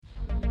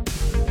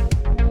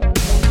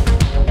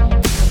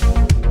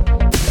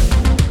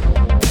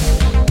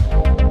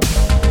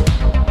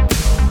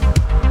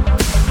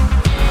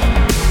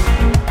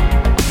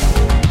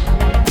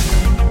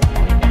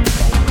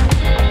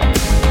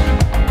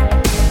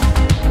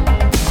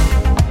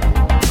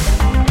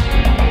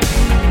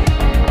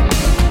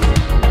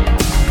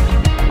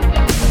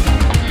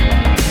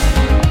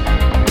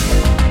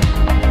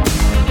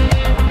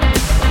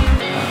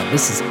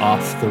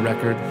the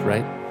record,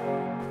 right?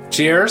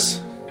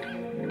 Cheers.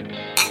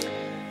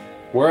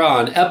 We're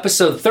on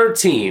episode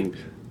 13.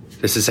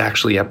 This is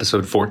actually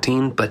episode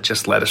 14, but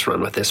just let us run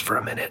with this for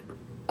a minute.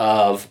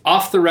 Of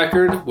Off the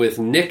Record with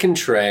Nick and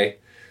Trey.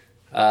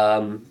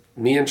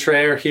 Me and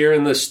Trey are here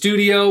in the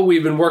studio.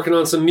 We've been working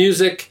on some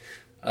music,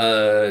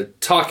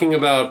 talking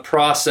about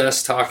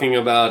process, talking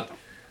about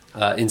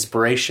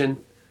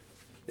inspiration,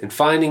 and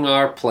finding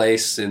our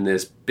place in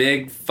this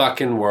big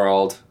fucking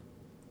world.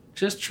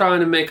 Just trying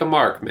to make a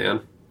mark,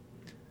 man.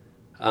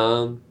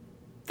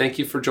 Thank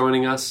you for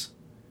joining us.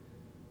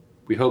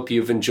 We hope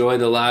you've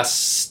enjoyed the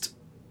last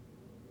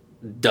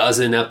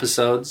dozen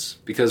episodes,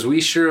 because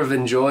we sure have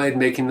enjoyed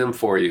making them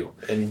for you.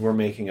 And we're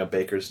making a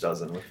baker's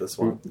dozen with this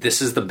one.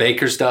 This is the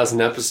Baker's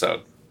Dozen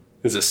episode.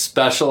 It's a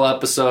special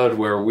episode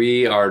where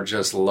we are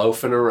just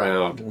loafing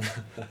around.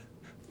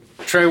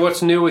 Trey,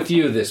 what's new with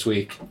you this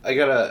week? I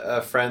got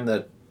a friend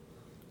that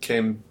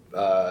came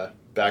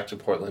back to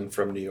Portland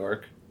from New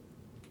York.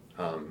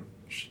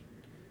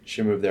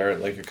 She moved there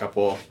like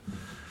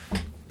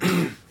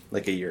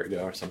like a year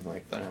ago or something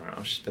like that. I don't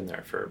know. She's been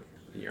there for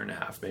a year and a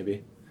half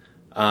maybe.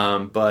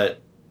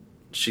 But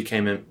she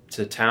came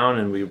into town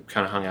and we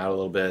kind of hung out a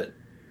little bit.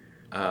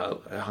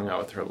 I hung out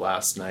with her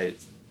last night.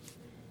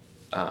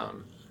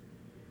 And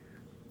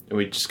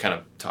we just kind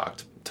of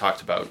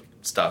talked about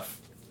stuff,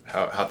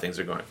 how things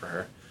are going for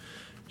her.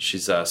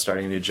 She's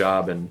starting a new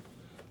job and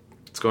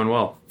it's going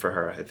well for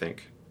her, I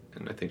think.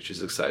 And I think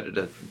she's excited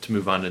to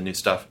move on to new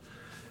stuff.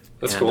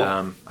 That's cool.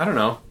 I don't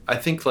know. I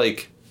think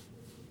like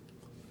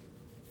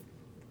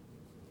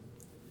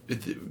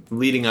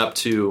leading up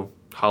to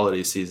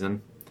holiday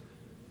season,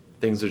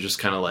 things are just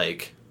kind of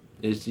like,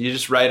 you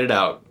just write it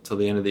out till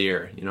the end of the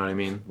year. You know what I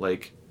mean?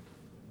 Like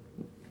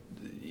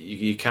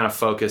you kind of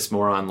focus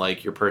more on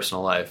like your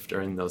personal life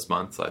during those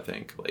months. I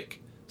think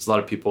like there's a lot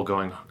of people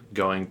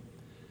going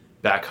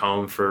back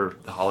home for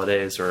the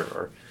holidays,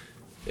 or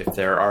if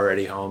they're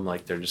already home,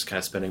 like they're just kind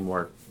of spending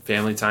more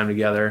family time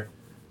together.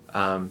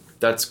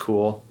 That's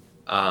cool.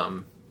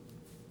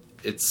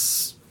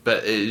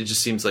 But it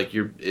just seems like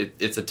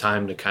it's a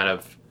time to kind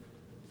of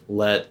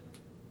let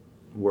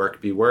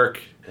work be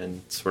work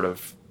and sort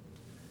of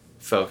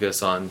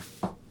focus on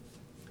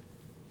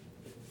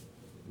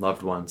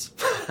loved ones.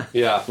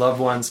 Yeah.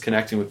 Loved ones,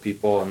 connecting with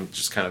people, and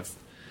just kind of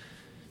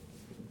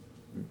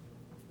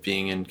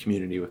being in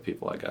community with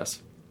people, I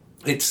guess.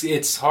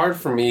 It's hard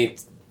for me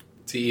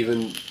to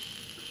even...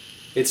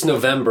 It's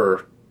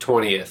November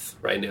 20th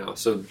right now,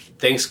 so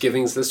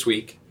Thanksgiving's this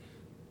week.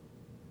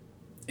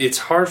 It's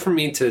hard for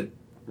me to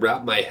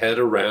wrap my head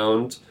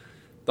around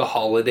the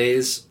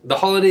holidays. The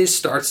holidays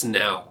starts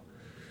now.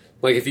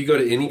 Like if you go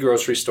to any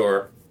grocery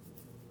store,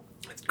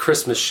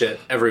 Christmas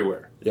shit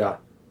everywhere. Yeah.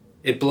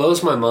 It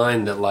blows my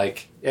mind that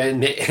like,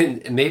 and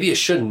maybe it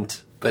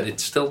shouldn't, but it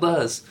still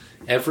does.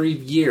 Every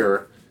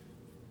year,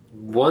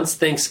 once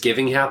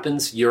Thanksgiving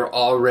happens, you're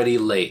already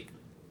late.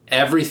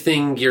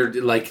 Everything, you're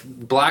like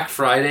Black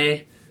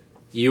Friday,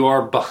 you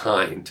are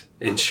behind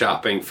in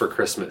shopping for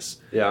Christmas.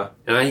 Yeah.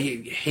 And I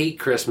hate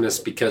Christmas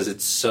because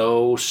it's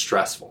so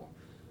stressful.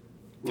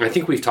 I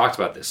think we've talked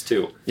about this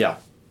too. Yeah.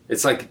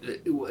 It's like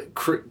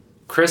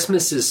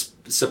Christmas is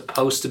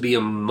supposed to be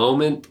a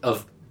moment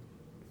of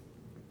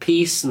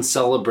peace and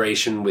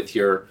celebration with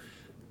your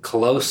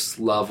close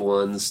loved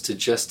ones, to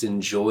just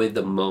enjoy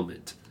the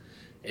moment.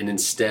 And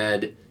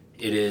instead,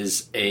 it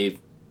is a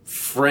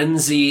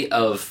frenzy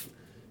of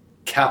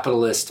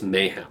capitalist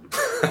mayhem.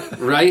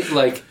 Right?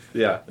 Like,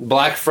 yeah.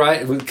 Black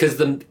Friday, because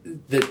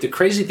the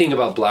crazy thing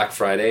about Black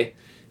Friday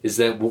is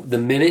that the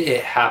minute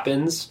it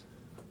happens,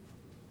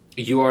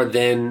 you are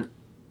then,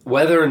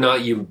 whether or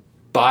not you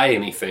buy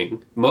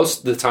anything, most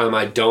of the time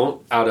I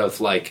don't, out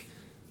of like,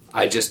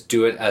 I just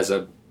do it as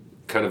a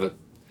kind of a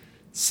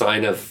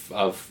sign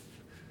of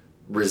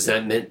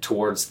resentment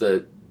towards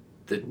the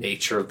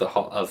nature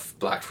of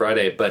Black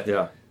Friday. But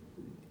yeah,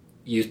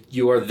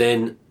 you are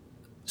then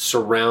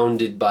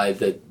surrounded by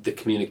the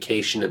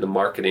communication and the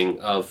marketing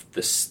of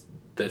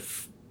the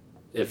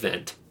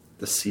event,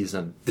 the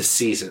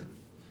season.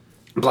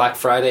 Black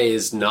Friday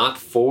is not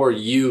for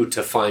you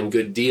to find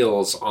good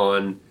deals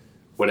on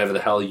whatever the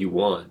hell you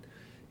want.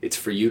 It's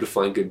for you to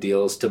find good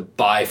deals to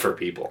buy for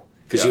people,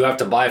 because you have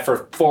to buy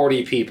for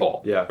 40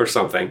 people or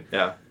something.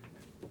 Yeah.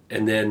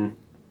 And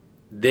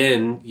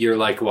then you're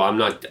like, well,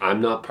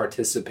 I'm not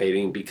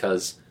participating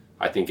because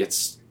I think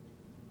it's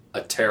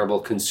a terrible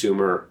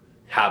consumer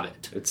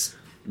habit. It's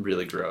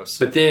really gross.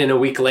 But then a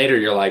week later,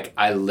 you're like,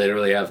 I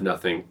literally have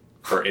nothing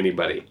for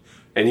anybody.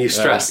 And you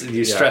stress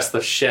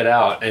the shit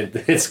out, and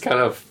it's kind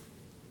of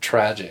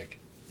tragic.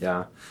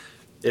 Yeah.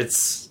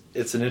 It's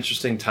an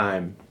interesting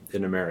time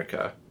in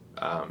America,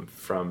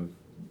 from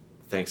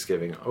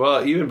Thanksgiving.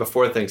 Well, even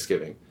before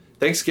Thanksgiving.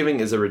 Thanksgiving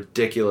is a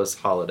ridiculous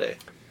holiday.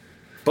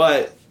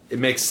 But it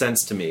makes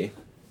sense to me.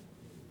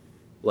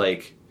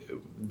 Like,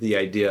 the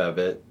idea of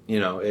it,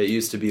 it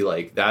used to be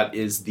like, that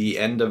is the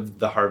end of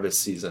the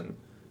harvest season.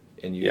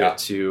 And you get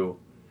to,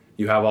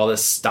 you have all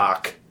this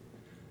stock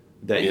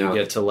that you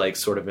get to like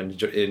sort of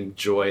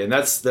enjoy. And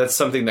that's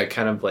something that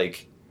kind of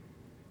like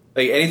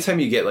Like anytime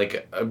you get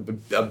like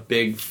a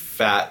big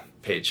fat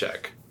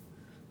paycheck,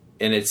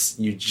 and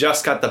you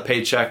just got the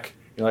paycheck,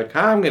 you're like,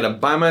 I'm gonna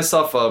buy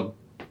myself a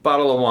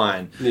bottle of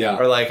wine,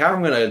 or like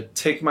I'm gonna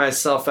take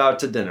myself out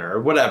to dinner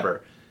or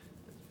whatever.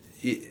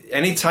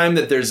 Anytime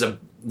that there's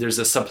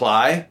a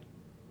supply,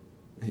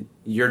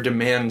 your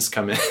demands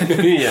come in.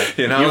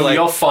 You know,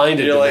 you'll find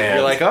a demand.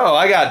 You're like, oh,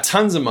 I got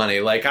tons of money.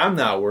 Like I'm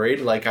not worried.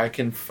 Like I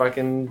can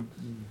fucking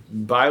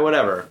buy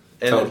whatever.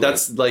 And totally.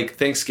 That's like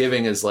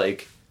Thanksgiving is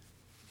like.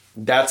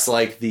 That's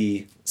like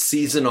the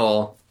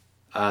seasonal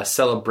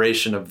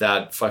celebration of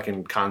that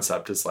fucking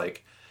concept. Is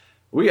like,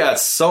 we got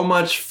so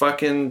much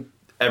fucking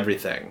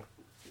everything.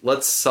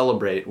 Let's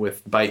celebrate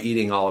by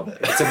eating all of it.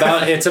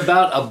 It's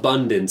about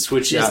abundance,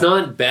 which is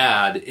not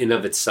bad in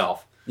of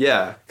itself.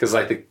 Yeah, because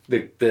like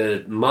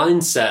the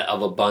mindset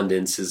of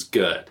abundance is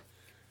good,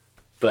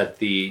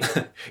 but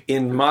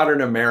in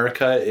modern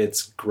America,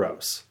 it's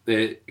gross.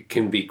 It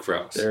can be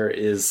gross. There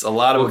is a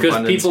lot of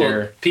abundance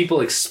here.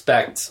 People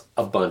expect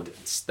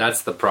abundance.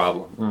 That's the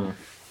problem.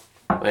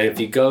 And if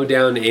you go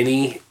down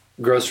any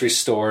grocery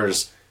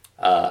store's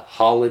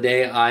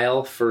holiday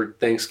aisle for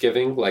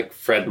Thanksgiving, like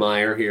Fred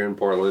Meyer here in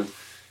Portland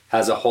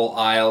has a whole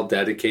aisle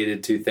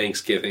dedicated to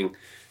Thanksgiving,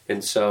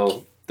 and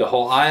so the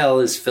whole aisle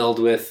is filled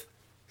with.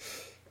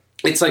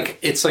 It's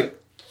like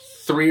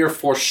 3 or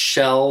 4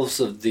 shelves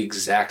of the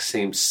exact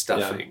same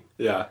stuffing.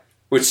 Yeah.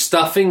 Which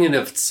stuffing in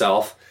of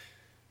itself,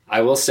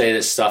 I will say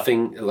that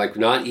stuffing, like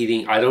not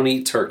eating, I don't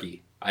eat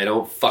turkey. I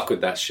don't fuck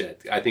with that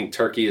shit. I think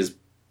turkey is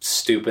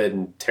stupid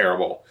and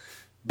terrible.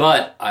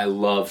 But I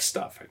love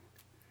stuffing.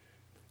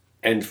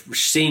 And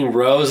seeing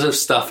rows of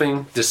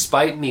stuffing,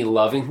 despite me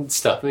loving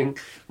stuffing,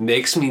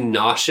 makes me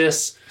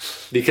nauseous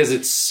because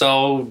it's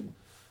so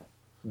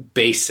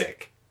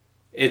basic.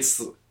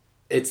 It's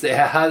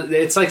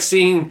like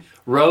seeing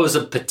rows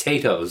of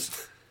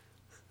potatoes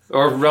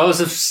or rows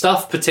of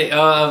stuffed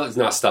potatoes.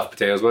 Not stuffed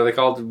potatoes. What are they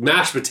called?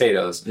 Mashed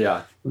potatoes.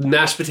 Yeah.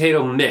 Mashed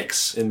potato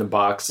mix. In the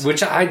box.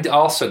 Which I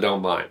also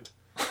don't mind.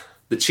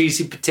 The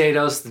cheesy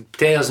potatoes, the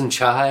potatoes and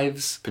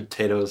chives.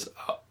 Potatoes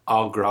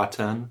au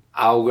gratin.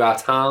 Au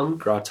gratin.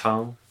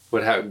 Gratin.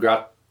 What have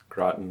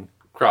gratin.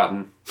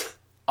 Gratin.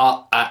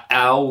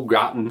 Au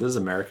gratin. This is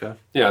America.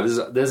 Yeah, this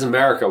is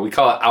America. We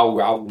call it au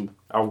gratin.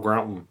 Au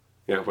gratin.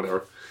 Yeah,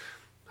 whatever.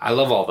 I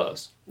love all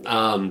those.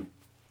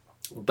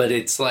 But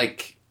it's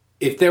like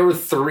if there were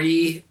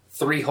three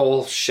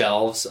whole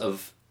shelves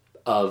of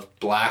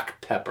black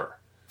pepper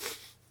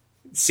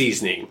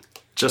seasoning.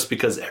 Just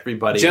because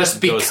everybody Just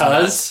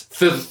because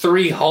the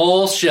 3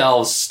 whole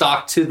shelves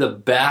stocked to the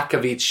back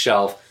of each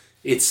shelf,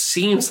 it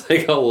seems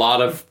like a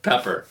lot of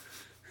pepper.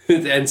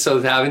 And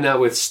so having that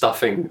with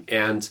stuffing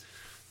and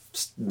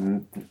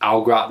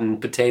au gratin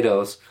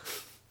potatoes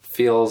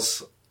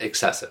feels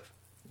excessive.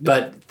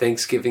 But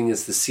Thanksgiving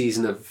is the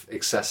season of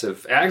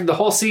excessive. The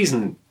whole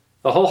season,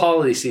 the whole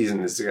holiday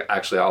season is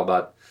actually all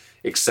about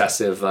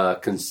excessive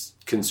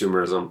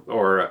consumerism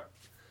or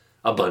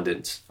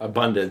abundance.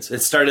 Abundance.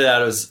 It started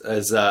out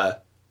as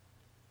a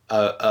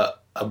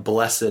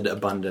blessed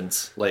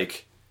abundance.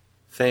 Like,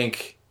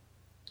 thank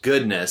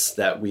goodness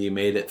that we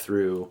made it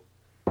through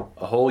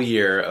a whole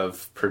year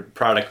of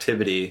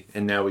productivity,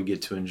 and now we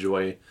get to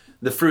enjoy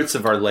the fruits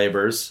of our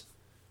labors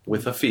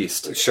with a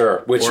feast.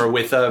 Sure. Or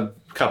with a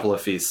couple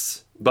of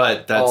feasts.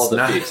 But that's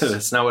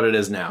not what it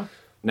is now.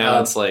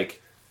 Now it's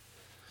like...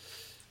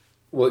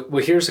 Well,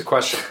 here's a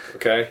question,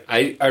 okay?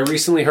 I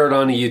recently heard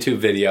on a YouTube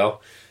video,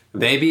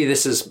 maybe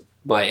this is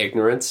my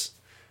ignorance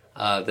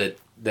that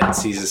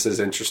sees this as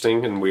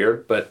interesting and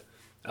weird, but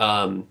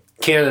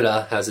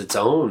Canada has its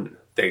own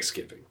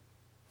Thanksgiving.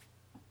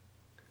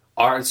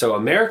 So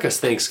America's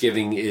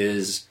Thanksgiving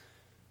is...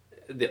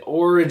 the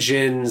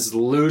origins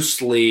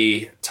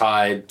loosely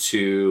tied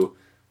to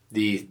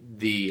the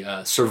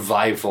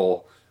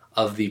survival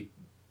of the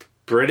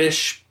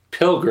British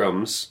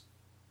pilgrims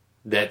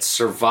that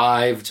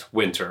survived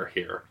winter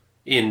here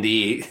in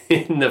the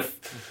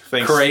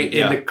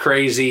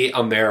crazy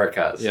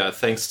Americas. Yeah,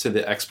 thanks to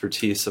the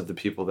expertise of the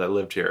people that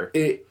lived here.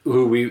 I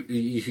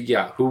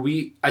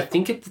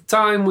think at the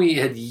time we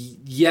had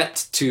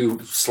yet to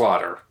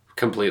slaughter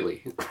completely,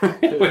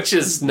 which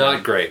is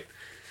not great.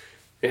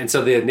 And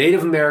so the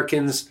Native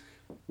Americans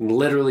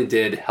literally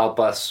did help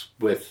us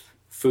with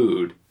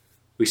food.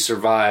 We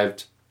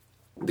survived.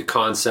 The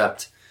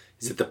concept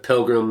is that the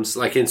pilgrims,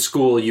 like in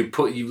school,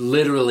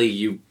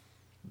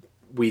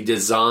 we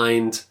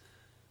designed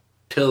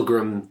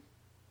pilgrim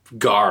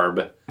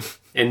garb.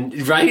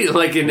 And right,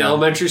 like in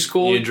elementary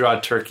school, you draw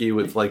turkey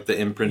with like the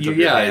imprint of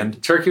your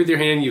hand. Turkey with your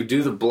hand. You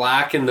do the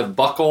black and the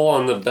buckle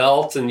on the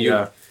belt, and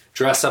you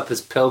dress up as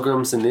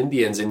pilgrims and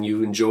Indians, and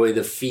you enjoy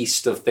the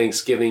feast of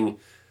Thanksgiving,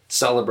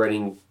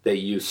 celebrating that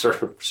you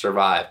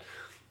survived.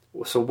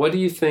 So, what do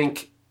you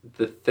think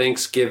the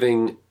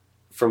Thanksgiving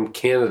from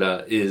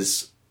Canada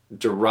is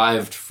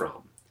derived from?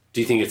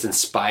 Do you think it's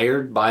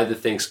inspired by the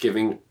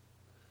Thanksgiving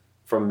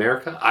from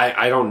America?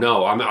 I don't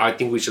know. I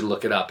think we should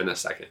look it up in a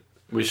second.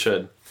 We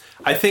should.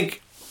 I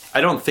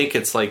don't think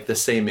it's like the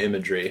same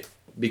imagery.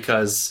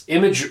 because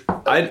Image.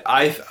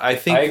 I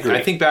think I agree.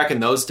 I think back in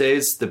those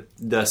days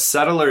the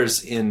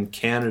settlers in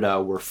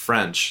Canada were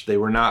French. They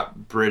were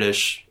not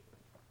British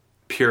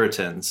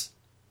Puritans.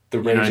 The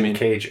know what I Raging mean?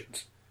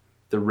 Cajuns.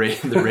 The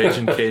Raging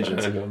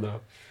Cajuns. I don't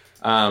know.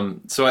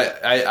 So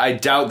I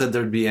doubt that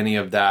there'd be any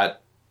of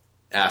that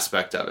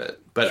aspect of it.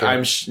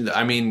 But Sure.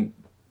 I mean,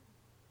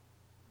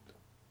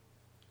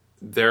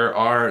 there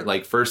are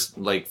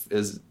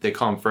as they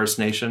call them First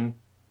Nation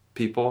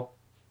people,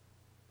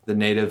 the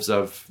natives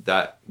of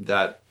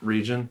that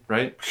region,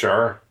 right?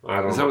 Sure.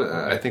 I don't know.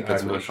 I think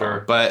that's I'm what not they call sure.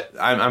 it. But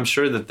I'm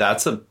sure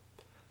that's I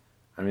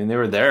mean, they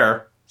were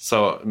there,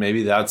 so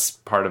maybe that's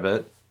part of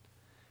it.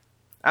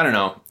 I don't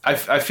know. I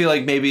feel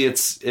like maybe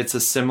it's a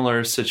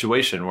similar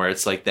situation where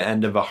it's like the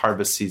end of a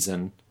harvest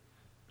season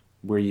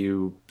where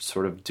you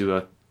sort of do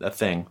a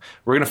thing.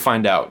 We're going to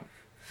find out.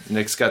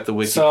 Nick's got the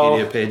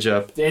Wikipedia page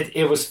up.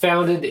 It was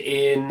founded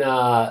in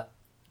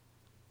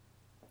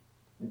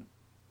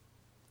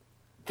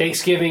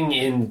Thanksgiving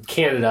in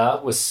Canada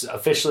was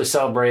officially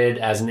celebrated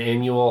as an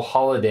annual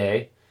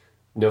holiday,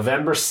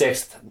 November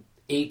 6th,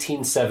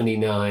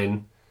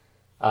 1879,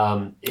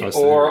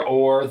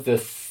 or the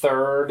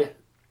third.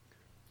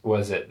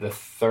 Was it the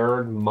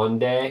third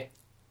Monday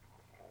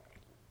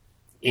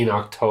in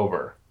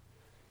October?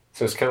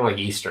 So it's kind of like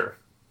Easter.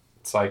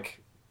 It's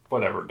like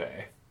whatever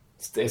day.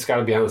 It's got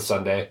to be on a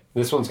Sunday.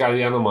 This one's got to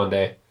be on a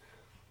Monday.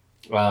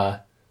 Yeah,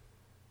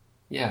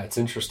 it's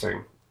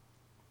interesting.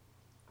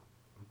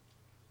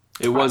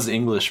 It was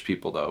English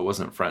people, though. It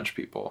wasn't French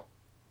people.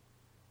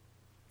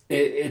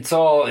 It's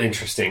all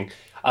interesting.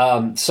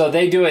 So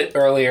they do it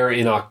earlier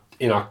in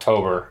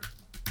October.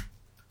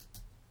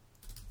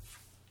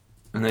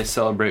 And they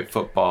celebrate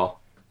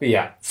football.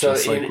 Yeah. So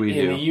Just like we do.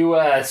 in the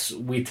U.S.,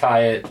 we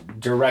tie it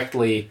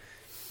directly.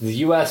 The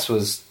U.S.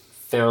 was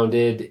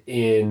founded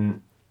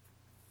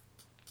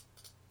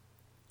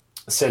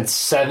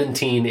since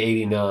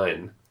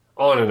 1789,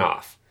 on and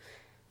off.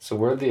 So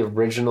we're the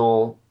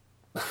original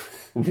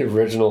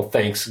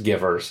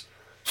Thanksgivers.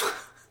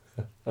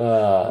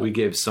 We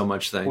gave so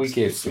much thanks. We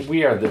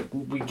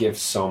give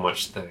so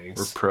much thanks.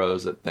 We're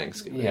pros at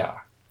Thanksgiving. Yeah.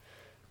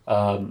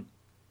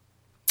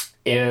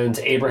 And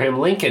Abraham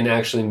Lincoln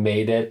actually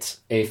made it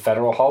a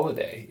federal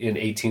holiday in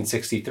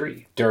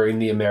 1863 during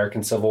the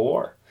American Civil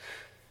War,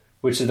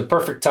 which is the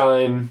perfect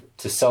time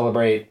to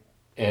celebrate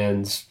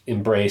and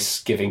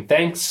embrace giving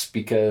thanks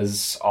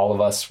because all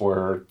of us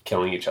were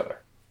killing each other.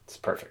 It's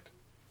perfect.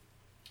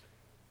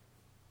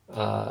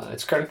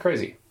 It's kind of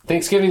crazy.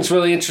 Thanksgiving's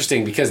really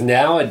interesting because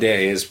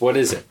nowadays, what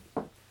is it?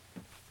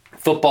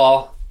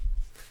 Football,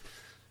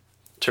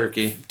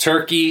 Turkey.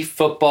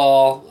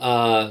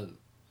 football,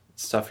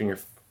 Stuffing your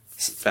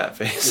fat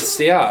face.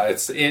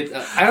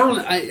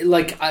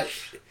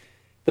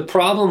 The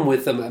problem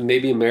with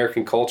maybe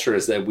American culture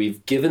is that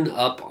we've given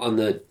up on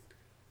the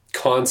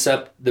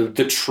concept,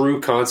 the true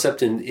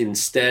concept, and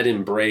instead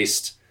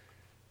embraced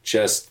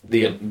just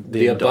the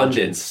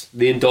abundance,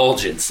 the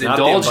indulgence. Not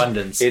the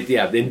abundance.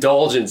 The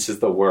indulgence is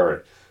the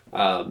word.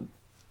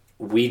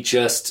 We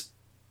just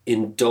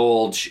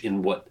indulge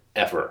in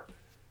whatever,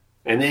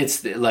 and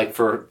it's like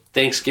for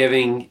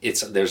Thanksgiving,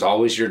 there's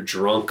always your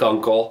drunk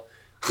uncle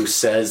who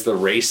says the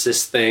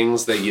racist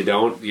things that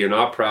you're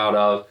not proud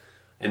of.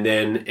 And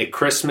then at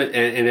Christmas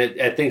and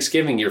at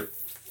Thanksgiving, you're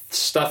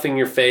stuffing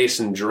your face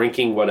and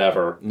drinking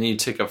whatever. And you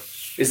take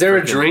Is there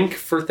a drink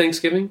for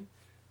Thanksgiving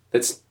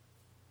that's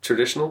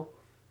traditional?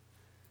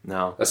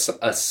 No.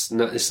 It's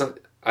not.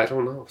 I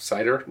don't know.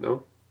 Cider?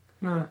 No.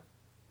 No.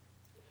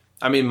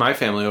 I mean, my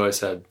family always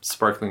had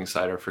sparkling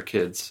cider for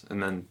kids,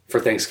 and then For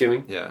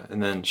Thanksgiving? yeah,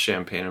 and then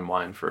champagne and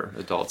wine for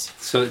adults.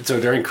 So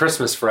during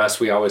Christmas for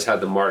us, we always had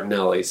the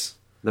Martinellis.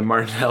 The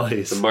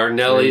Martinellis. The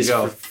Martinellis,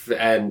 There you go.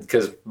 and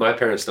because my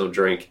parents don't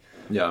drink.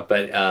 Yeah.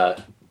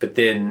 But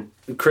then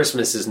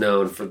Christmas is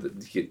known for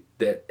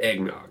the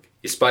eggnog.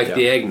 You spike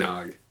the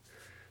eggnog,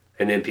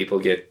 and then people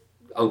get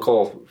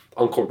Uncle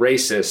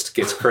Racist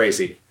gets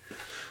crazy.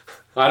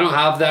 I don't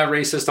have that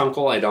racist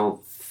uncle, I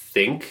don't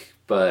think,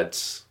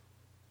 but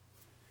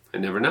I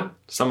never know.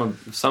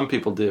 Some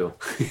people do,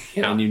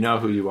 Yeah. and you know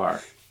who you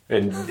are.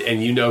 And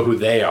you know who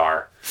they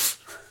are.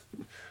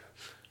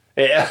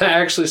 I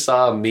actually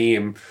saw a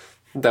meme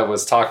that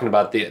was talking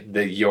about the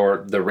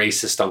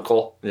racist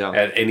uncle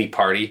at any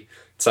party.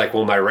 It's like,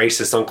 well, my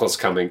racist uncle's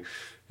coming.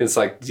 It's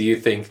like, do you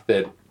think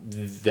that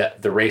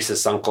the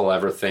racist uncle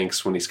ever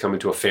thinks when he's coming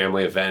to a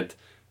family event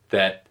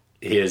that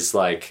his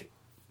like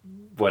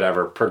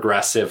whatever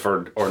progressive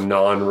or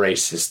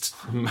non-racist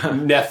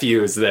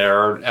nephews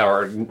there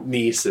or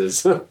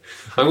nieces? I'm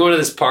going to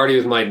this party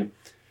with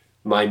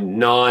my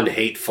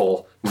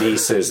non-hateful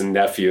nieces and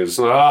nephews.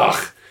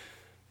 Ugh.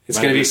 It's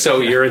going to be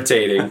so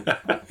irritating.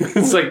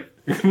 It's like,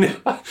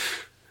 and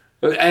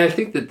I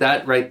think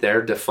that right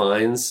there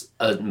defines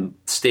a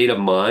state of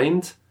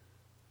mind.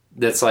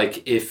 That's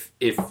like if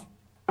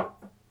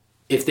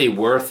they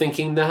were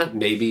thinking that,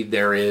 maybe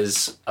there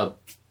is a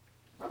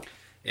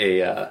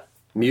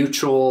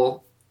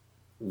mutual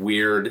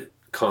weird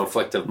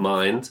conflict of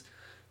mind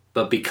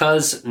But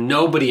because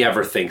nobody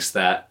ever thinks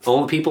that,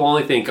 people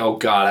only think, oh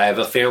God, I have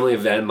a family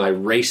event, my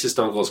racist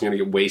uncle is going to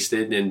get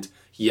wasted and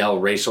yell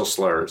racial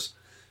slurs.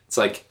 It's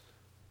like,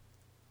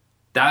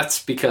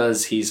 that's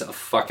because he's a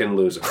fucking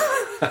loser.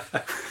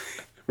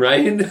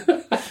 Right?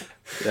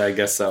 Yeah, I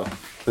guess so.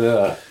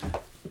 Yeah.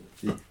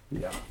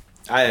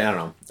 I don't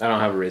know. I don't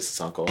have a racist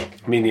uncle.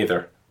 Me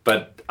neither.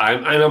 But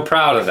I'm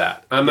proud of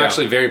that. I'm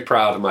actually very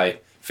proud of my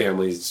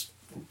family's.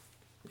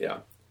 Yeah.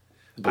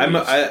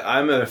 beliefs.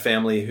 I'm a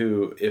family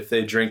who, if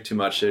they drink too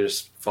much, they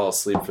just fall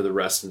asleep for the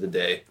rest of the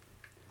day.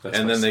 That's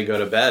and nice. then they go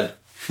to bed.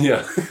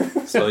 Yeah.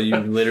 So you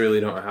literally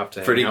don't have to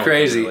hang Pretty out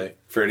crazy. with them, really.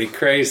 Pretty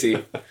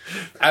crazy.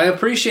 I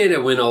appreciate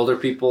it when older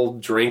people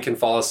drink and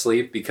fall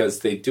asleep because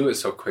they do it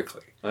so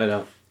quickly. I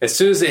know. As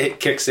soon as it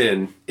kicks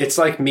in, it's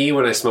like me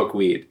when I smoke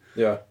weed.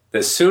 Yeah.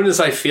 As soon as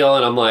I feel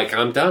it, I'm like,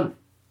 I'm done.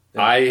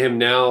 Yeah. I am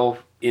now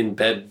in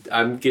bed.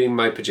 I'm getting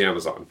my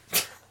pajamas on.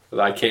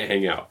 I can't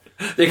hang out.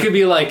 It could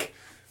be like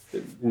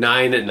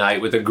 9 at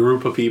night with a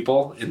group of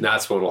people, and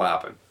that's what will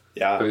happen.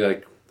 Yeah. I'll be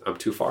like, I'm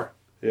too far.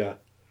 Yeah.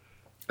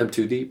 I'm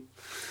too deep.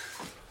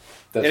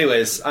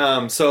 Anyways,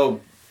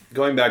 so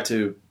going back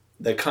to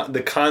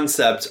the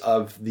concept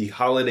of the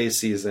holiday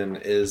season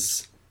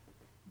is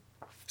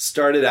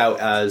started out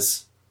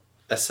as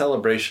a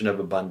celebration of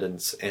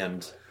abundance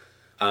and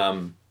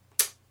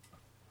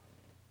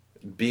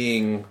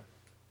being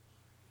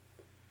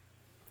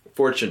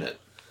fortunate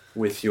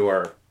with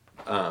your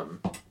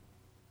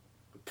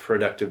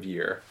productive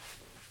year,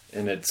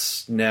 and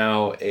it's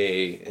now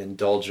a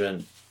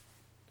indulgent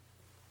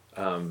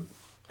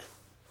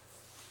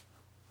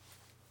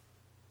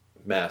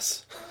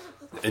mess.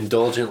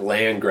 Indulgent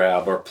land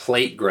grab or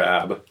plate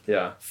grab.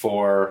 Yeah.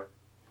 For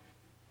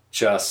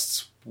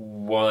just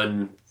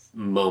one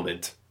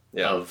moment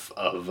of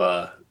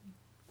kind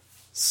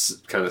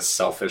of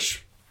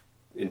selfish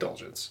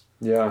indulgence.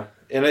 Yeah.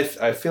 And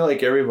I feel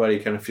like everybody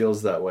kind of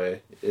feels that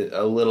way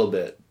a little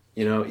bit.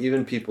 You know,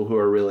 even people who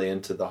are really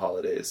into the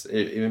holidays,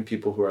 even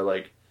people who are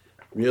like,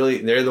 really,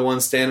 they're the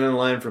ones standing in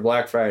line for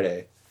Black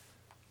Friday.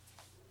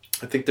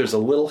 I think there's a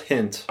little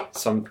hint,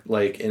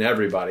 in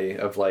everybody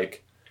of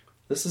like,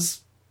 this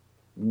is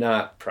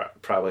not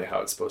probably how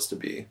it's supposed to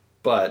be,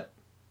 but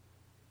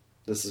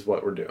this is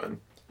what we're doing.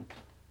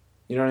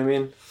 You know what I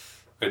mean?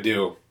 I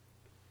do.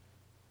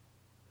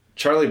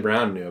 Charlie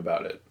Brown knew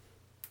about it.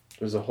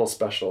 There's a whole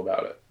special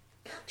about it.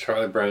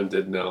 Charlie Brown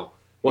did know.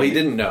 Well, he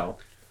didn't know.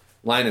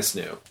 Linus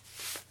knew.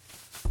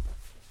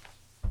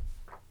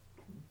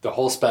 The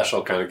whole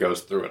special kind of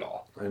goes through it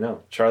all. I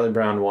know. Charlie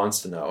Brown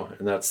wants to know,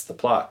 and that's the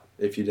plot.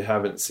 If you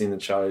haven't seen the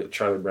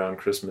Charlie Brown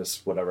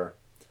Christmas whatever,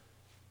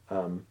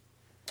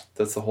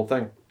 that's the whole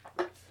thing.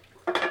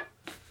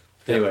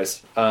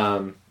 Anyways,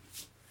 so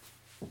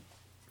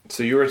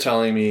you were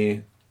telling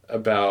me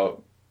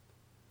about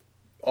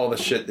all the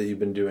shit that you've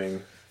been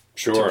doing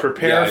to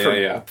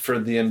prepare for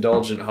the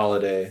indulgent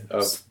holiday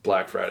of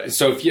Black Friday.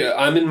 So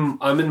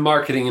I'm in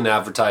marketing and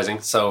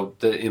advertising. So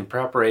in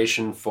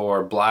preparation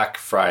for Black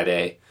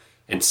Friday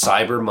and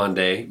Cyber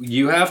Monday,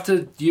 you have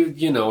to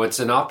it's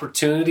an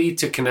opportunity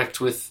to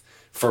connect with,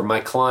 for my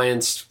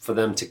clients, for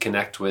them to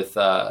connect with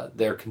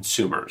their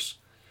consumers,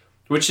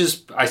 which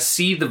is, I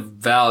see the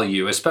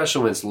value,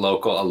 especially when it's a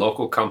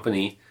local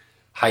company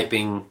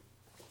hyping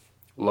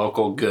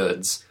local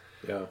goods.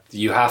 Yeah,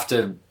 you have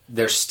to.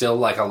 There's still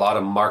like a lot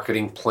of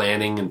marketing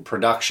planning and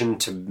production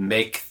to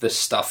make the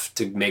stuff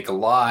to make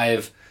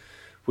alive,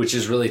 which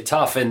is really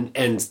tough.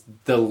 And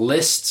the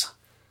list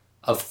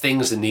of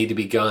things that need to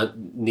be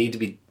done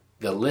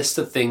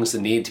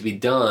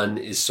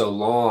is so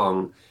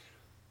long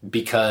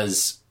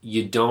because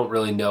you don't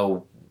really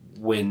know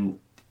when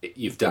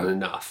you've done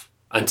enough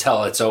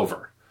until it's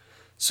over.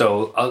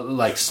 So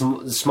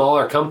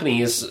smaller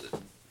companies,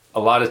 a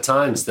lot of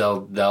times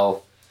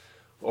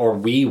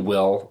we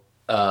will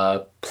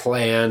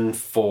plan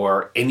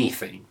for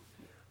anything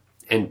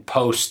and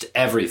post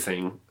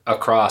everything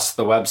across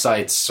the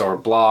websites or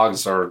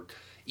blogs or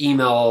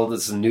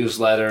emails and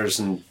newsletters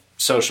and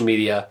social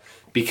media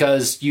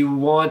because you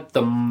want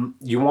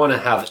to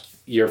have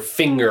your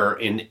finger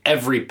in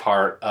every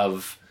part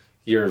of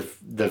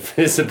the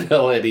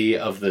visibility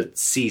of the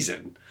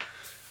season,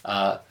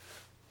 and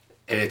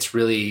it's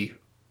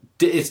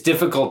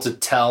difficult to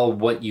tell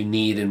what you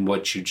need and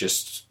what you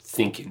just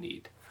think you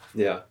need.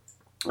 Yeah.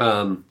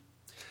 So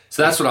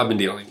that's what I've been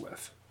dealing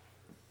with.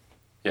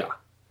 Yeah.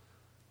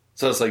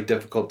 So it's like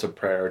difficult to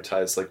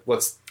prioritize, like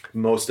what's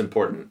most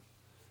important?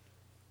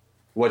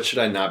 What should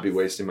I not be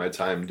wasting my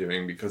time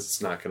doing because it's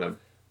not going to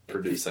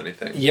produce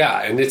anything?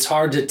 Yeah, and it's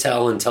hard to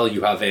tell until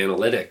you have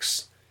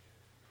analytics,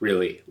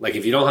 really. Like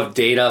if you don't have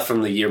data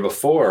from the year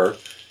before,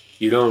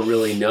 you don't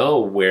really know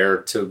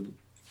where to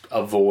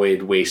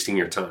avoid wasting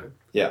your time.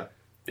 Yeah.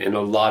 And a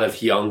lot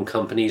of young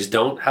companies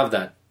don't have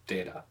that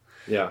data.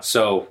 Yeah.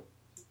 So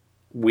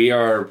we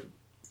are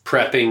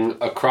prepping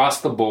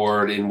across the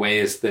board in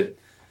ways that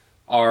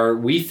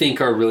we think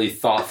are really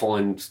thoughtful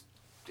and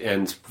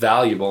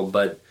valuable,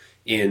 but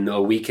in a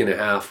week and a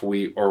half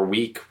we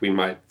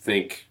might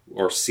think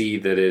or see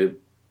that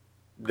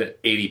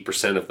that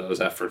 80% of those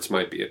efforts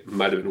might have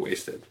been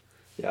wasted.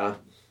 Yeah.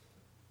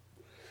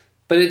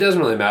 But it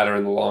doesn't really matter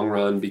in the long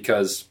run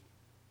because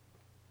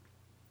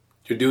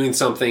you're doing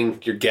something,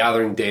 you're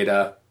gathering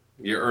data,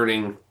 you're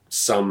earning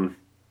some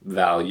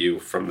value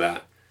from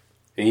that.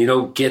 And you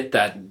don't get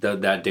that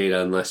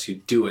data unless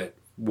you do it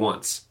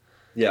once.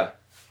 Yeah.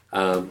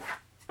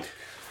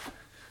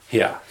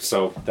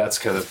 So that's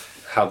kind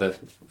of how the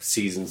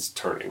season's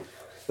turning.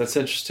 That's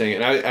interesting.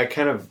 And I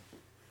kind of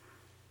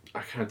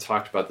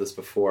talked about this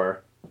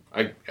before.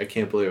 I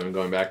can't believe I'm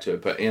going back to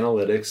it, but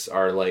analytics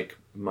are like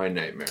my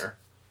nightmare.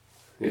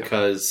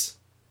 Because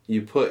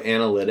you put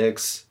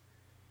analytics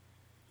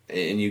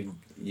and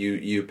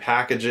you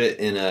package it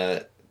in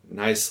a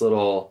nice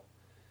little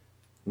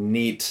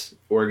neat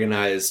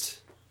organized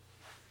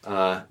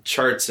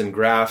charts and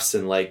graphs,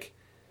 and like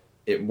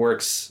it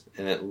works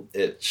and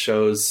it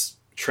shows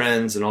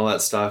trends and all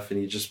that stuff, and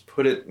you just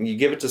put it and you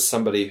give it to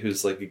somebody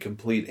who's like a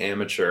complete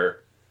amateur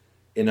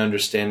in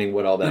understanding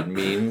what all that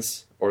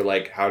means or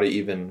like how to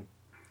even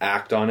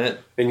act on it.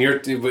 And you're,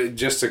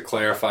 just to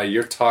clarify,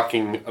 you're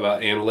talking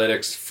about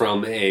analytics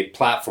from a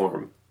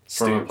platform.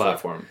 From a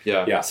platform,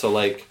 yeah. So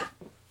like,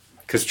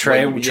 because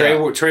Trey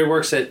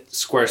works at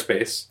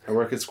Squarespace. I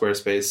work at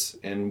Squarespace,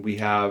 and we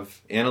have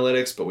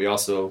analytics, but we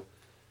also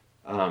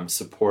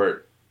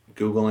support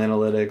Google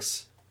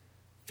Analytics,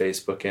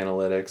 Facebook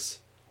Analytics.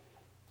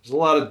 There's a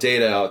lot of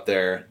data out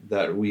there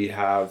that we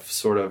have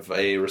sort of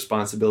a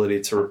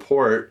responsibility to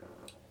report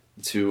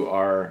to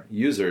our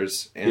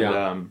users,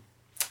 and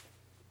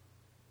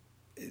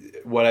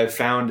what I've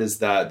found is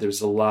that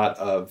there's a lot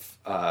of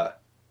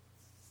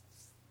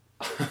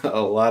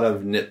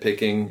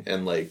nitpicking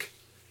and like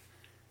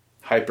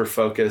hyper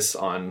focus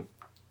on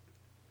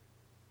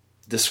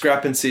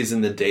discrepancies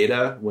in the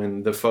data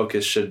when the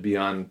focus should be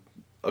on,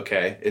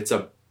 okay, it's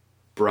a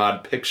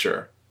broad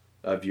picture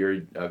of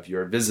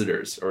your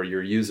visitors or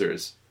your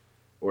users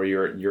or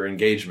your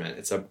engagement.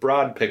 It's a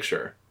broad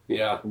picture.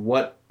 Yeah.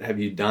 What have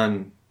you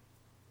done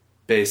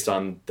based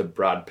on the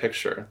broad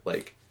picture?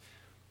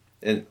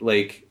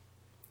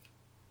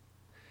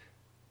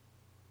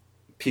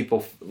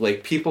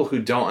 People who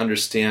don't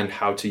understand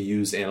how to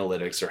use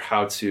analytics or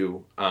how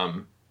to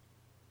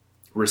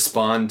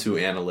respond to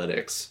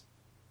analytics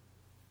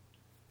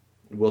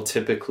will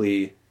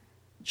typically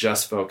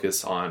just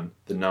focus on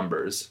the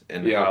numbers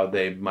and how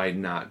they might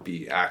not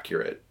be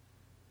accurate.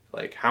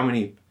 Like how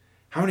many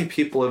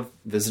people have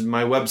visited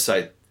my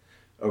website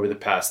over the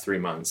past 3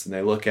 months, and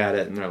they look at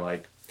it and they're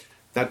like,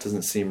 that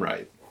doesn't seem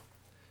right.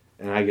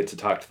 And I get to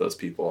talk to those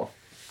people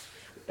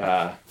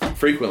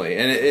frequently,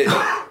 and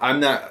I'm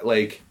not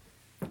like,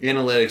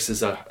 analytics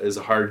is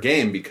a hard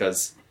game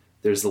because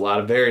there's a lot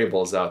of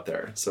variables out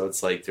there. So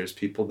it's like there's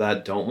people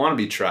that don't want to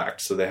be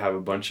tracked, so they have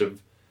a bunch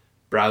of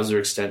browser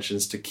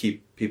extensions to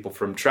keep people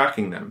from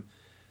tracking them.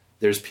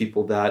 There's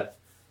people that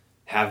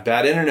have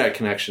bad internet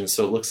connections,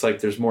 so it looks like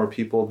there's more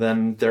people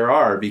than there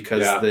are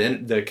because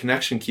the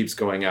connection keeps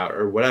going out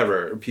or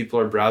whatever. Or people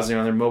are browsing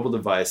on their mobile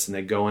device and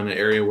they go in an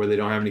area where they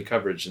don't have any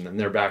coverage, and then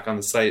they're back on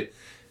the site.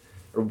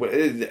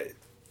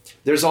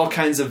 There's all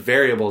kinds of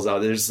variables out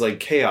there. There's like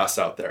chaos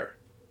out there.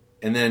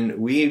 And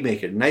then we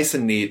make it nice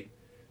and neat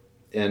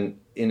and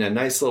in a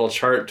nice little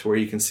chart to where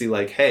you can see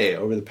like, hey,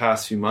 over the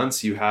past few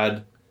months you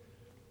had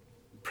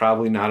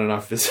probably not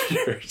enough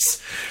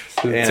visitors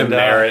to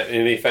merit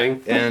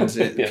anything. And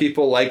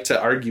people like to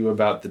argue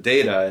about the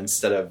data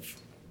instead of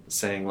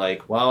saying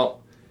like,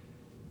 well,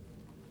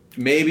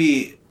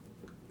 maybe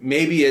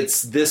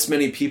it's this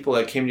many people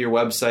that came to your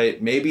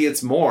website. Maybe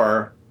it's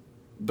more,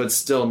 but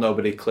still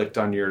nobody clicked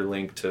on your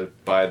link to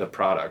buy the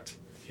product.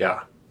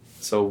 Yeah.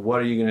 So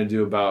what are you going to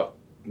do about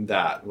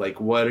that?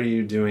 Like, what are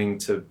you doing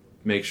to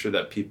make sure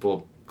that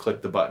people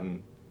click the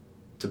button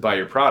to buy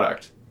your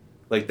product?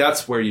 Like,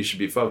 that's where you should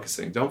be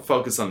focusing. Don't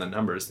focus on the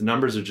numbers. The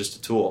numbers are just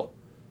a tool.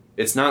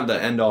 It's not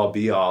the end-all,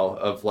 be-all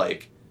of,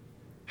 like,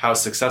 how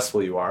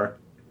successful you are.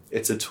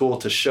 It's a tool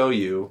to show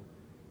you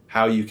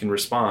how you can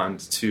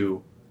respond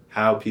to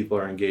how people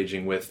are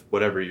engaging with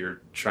whatever you're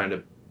trying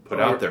to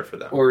put out there for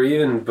them. Or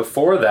even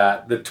before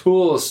that, the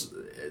tools,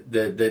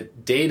 the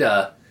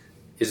data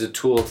is a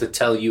tool to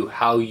tell you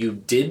how you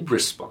did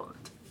respond.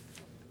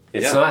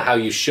 It's not how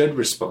you should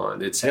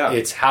respond.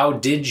 It's how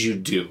did you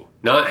do,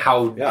 not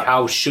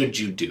how should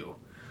you do.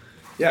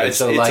 Yeah,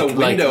 it's a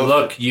window.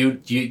 Look,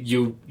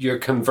 your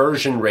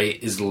conversion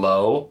rate is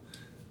low,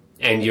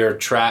 and your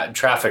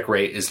traffic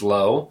rate is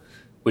low,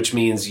 which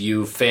means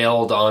you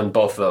failed on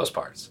both of those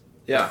parts.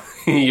 Yeah,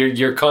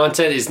 your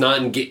content is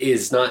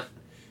not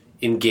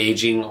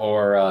engaging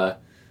or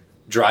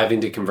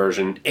driving to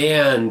conversion,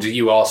 and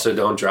you also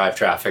don't drive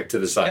traffic to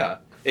the site. Yeah.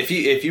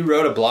 If you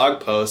wrote a blog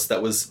post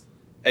that was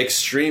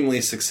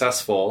extremely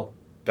successful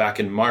back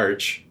in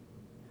March,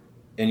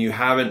 and you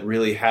haven't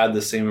really had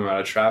the same amount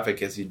of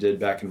traffic as you did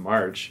back in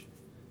March,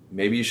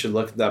 maybe you should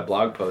look at that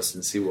blog post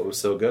and see what was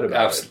so good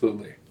about it.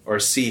 Absolutely. Or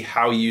see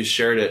how you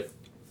shared it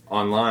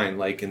online,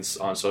 like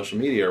on social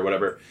media or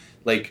whatever.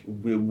 Like,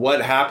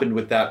 what happened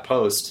with that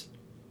post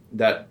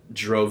that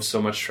drove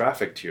so much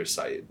traffic to your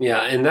site.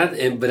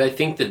 Yeah, but I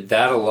think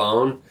that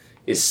alone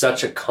is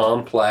such a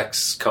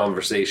complex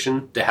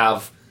conversation to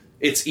have.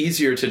 It's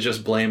easier to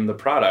just blame the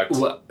product.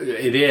 Well,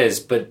 it is,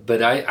 but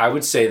I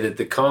would say that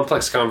the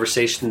complex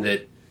conversation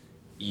that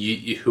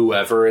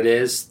whoever it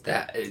is,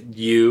 that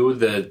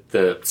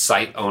the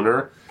site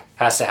owner,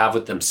 has to have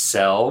with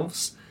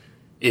themselves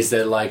is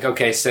that, like,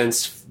 okay,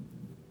 since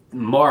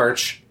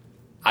March,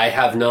 I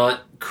have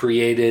not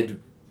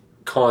created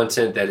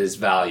content that is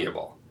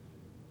valuable,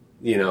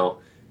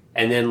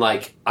 and then,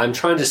 like, I'm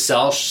trying to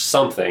sell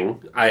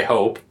something. I'd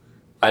hope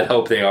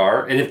they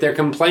are, and if they're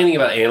complaining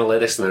about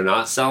analytics and they're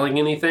not selling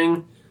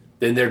anything,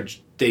 then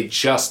they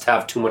just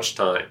have too much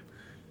time,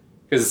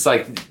 because it's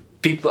like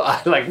people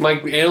like my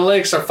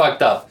analytics are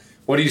fucked up.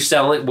 What are you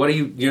selling?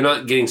 You're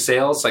not getting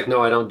sales? Like,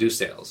 no, I don't do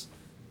sales.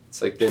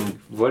 It's like, then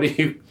what are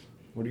you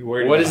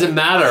worried about? What does it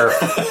matter?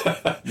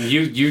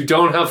 you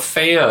don't have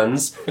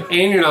fans and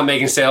you're not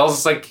making sales.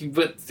 It's like,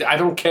 but I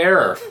don't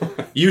care.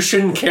 You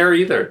shouldn't care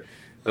either.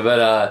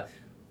 But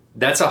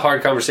that's a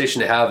hard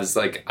conversation to have. Is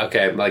like,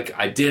 okay, like,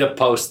 I did a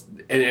post,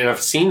 and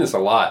I've seen this a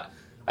lot.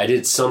 I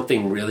did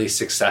something really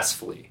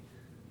successfully.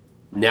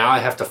 Now I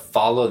have to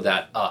follow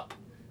that up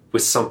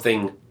with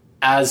something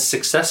as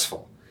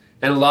successful.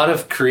 And a lot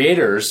of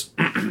creators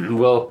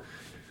will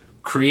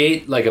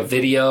create like a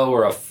video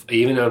or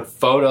even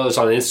photos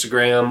on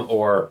Instagram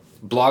or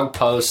blog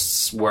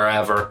posts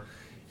wherever,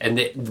 and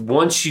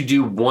once you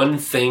do one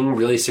thing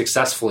really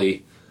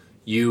successfully,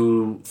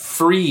 you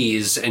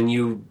freeze and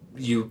you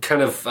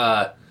kind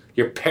of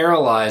you're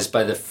paralyzed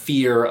by the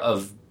fear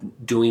of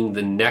doing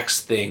the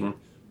next thing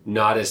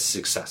not as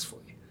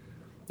successfully.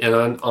 And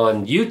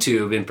on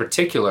YouTube in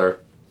particular,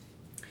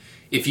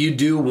 if you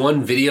do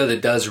one video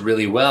that does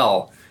really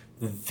well,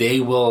 they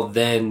will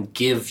then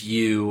give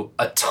you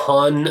a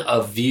ton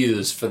of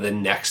views for the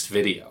next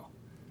video.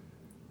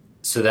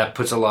 So that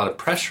puts a lot of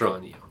pressure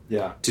on you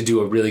to do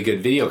a really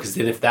good video. Because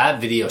then if that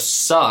video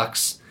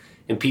sucks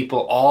and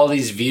all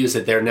these views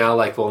that they're now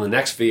like, well, in the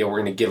next video,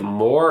 we're going to give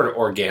more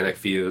organic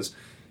views.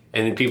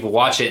 And then people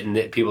watch it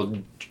and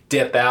people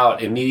dip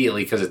out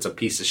immediately because it's a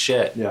piece of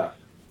shit. Yeah.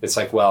 It's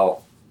like,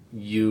 well,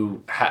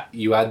 you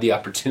had the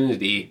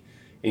opportunity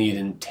and you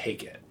didn't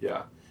take it.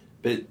 Yeah.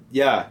 But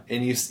yeah,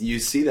 and you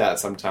see that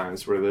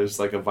sometimes where there's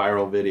like a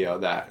viral video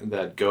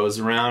that goes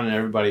around and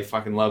everybody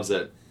fucking loves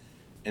it.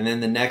 And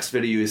then the next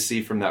video you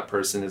see from that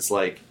person is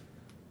like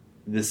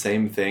the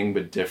same thing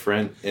but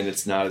different, and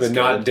it's not as good.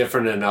 But not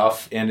different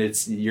enough. And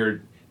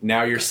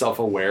you're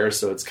self-aware,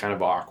 so it's kind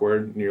of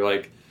awkward. And you're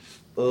like,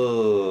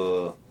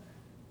 ugh.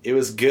 It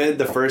was good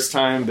the first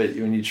time, but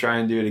when you try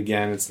and do it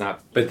again, it's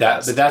not. But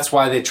that's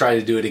why they try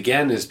to do it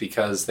again, is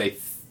because they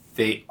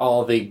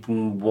all they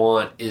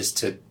want is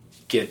to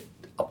get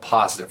a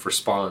positive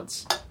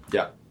response.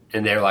 Yeah.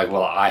 And they're like,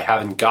 well, I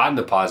haven't gotten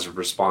a positive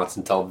response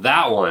until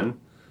that one,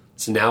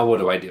 so now what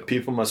do I do?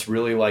 People must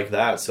really like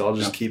that, so I'll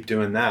just keep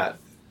doing that.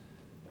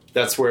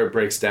 That's where it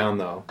breaks down,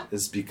 though,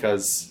 is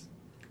because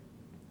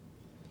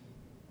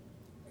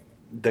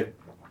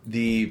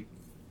the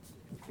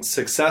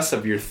success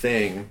of your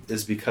thing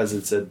is because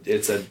it's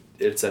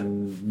a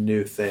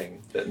new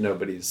thing that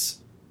nobody's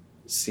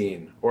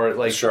seen, or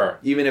like, sure,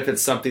 even if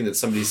it's something that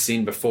somebody's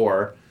seen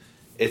before,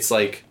 it's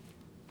like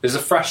there's a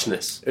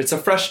freshness. It's a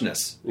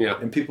freshness, yeah,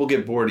 and people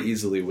get bored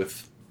easily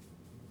with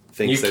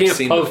things they've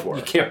seen before.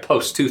 You can't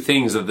post two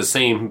things of the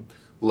same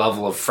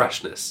level of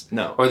freshness,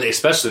 no, or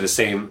especially the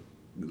same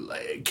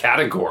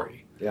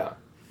category. Yeah.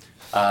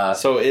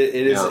 So it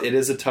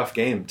is a tough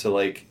game to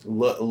like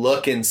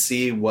look and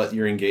see what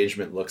your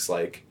engagement looks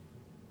like,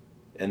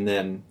 and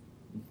then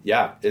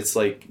it's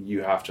like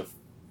you have to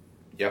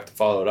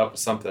follow it up with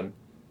something,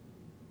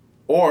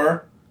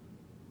 or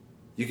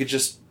you could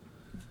just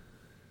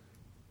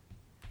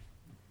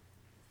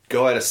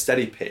go at a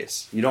steady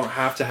pace. You don't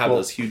have to have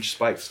those huge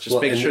spikes.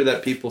 Just make sure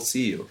that people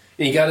see you.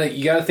 And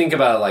you gotta think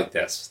about it like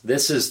this.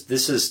 This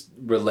is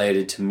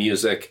related to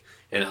music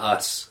and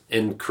us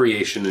and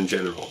creation in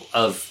general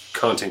of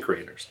content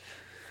creators,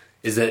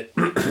 is that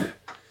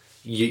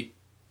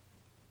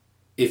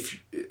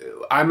if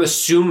I'm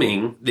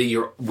assuming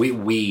that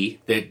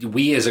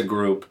we as a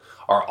group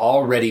are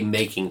already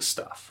making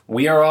stuff.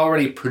 We are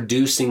already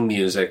producing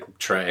music,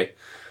 Trey.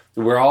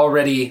 We're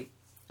already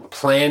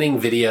planning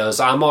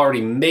videos. I'm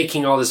already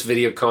making all this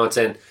video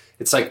content.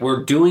 It's like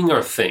we're doing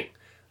our thing.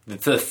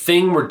 The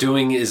thing we're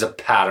doing is a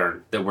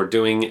pattern that we're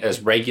doing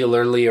as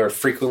regularly or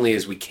frequently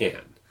as we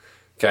can.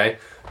 Okay?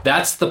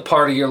 That's the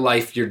part of your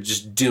life you're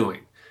just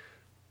doing.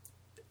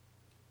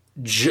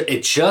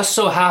 It just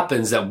so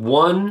happens that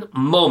one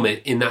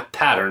moment in that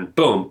pattern,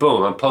 boom,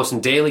 boom, I'm posting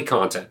daily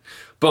content.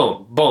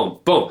 Boom, boom,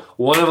 boom.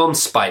 One of them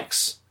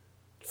spikes.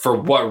 For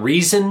what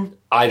reason?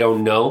 I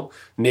don't know.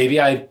 Maybe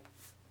I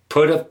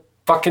put a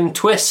fucking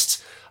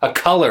twist, a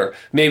color.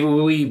 Maybe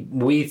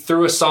we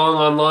threw a song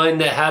online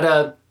that had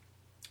a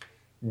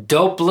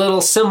dope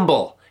little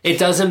cymbal. It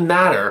doesn't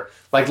matter.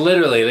 Like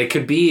literally, it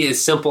could be as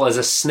simple as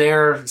a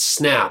snare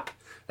snap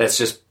that's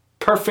just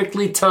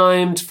perfectly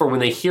timed for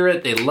when they hear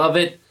it, they love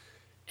it,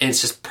 and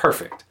it's just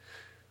perfect.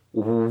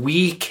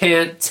 we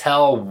can't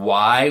tell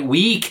why.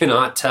 We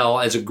cannot tell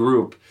as a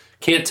group,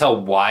 can't tell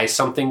why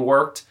something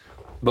worked,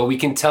 but we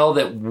can tell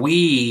that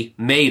we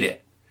made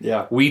it.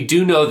 Yeah. We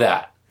do know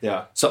that.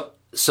 Yeah. So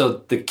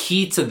the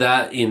key to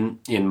that in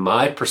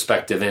my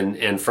perspective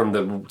and from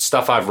the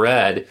stuff I've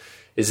read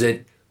is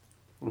that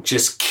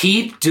just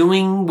keep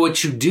doing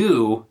what you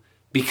do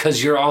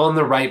because you're on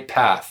the right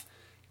path.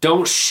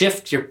 Don't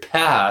shift your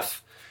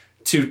path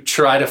to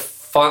try to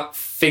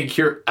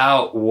figure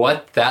out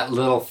what that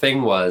little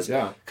thing was.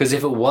 Yeah. Because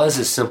if it was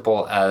as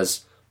simple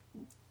as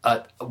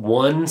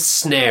one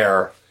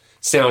snare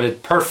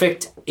sounded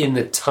perfect in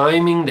the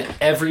timing that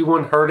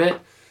everyone heard it,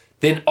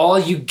 then all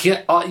you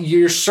get,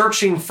 you're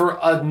searching for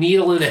a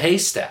needle in a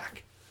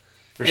haystack.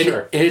 For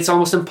sure. And it's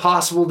almost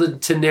impossible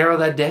to narrow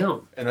that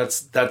down. And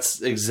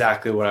that's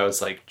exactly what I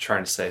was like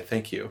trying to say.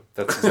 Thank you.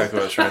 That's exactly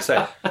what I was trying to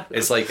say.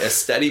 It's like a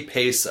steady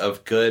pace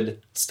of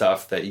good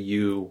stuff that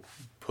you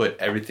put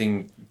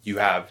everything you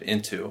have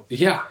into.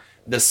 Yeah.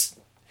 The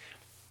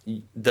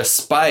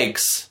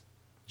spikes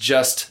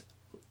just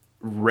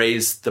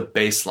raise the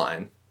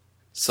baseline.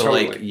 So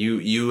Totally. like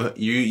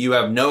you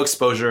have no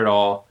exposure at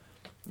all.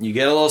 You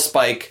get a little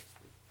spike,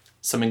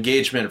 some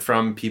engagement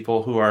from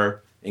people who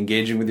are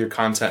engaging with your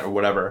content or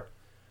whatever.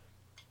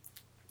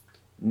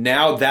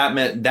 Now that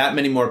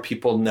many more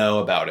people know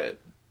about it.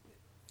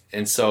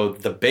 And so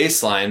the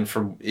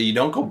baseline you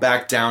don't go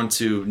back down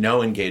to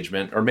no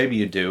engagement, or maybe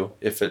you do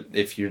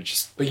if you're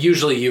just. But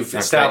usually you've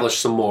established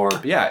some more.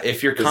 Yeah,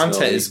 if your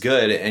content is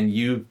good and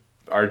you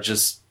are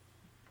just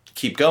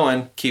keep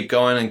going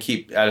and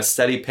keep at a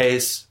steady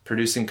pace,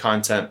 producing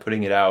content,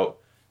 putting it out,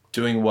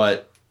 doing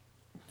what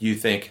you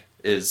think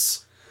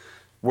is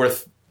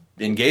worth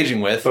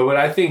engaging with. But what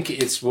I think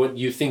it's what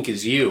you think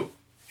is you.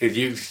 If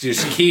you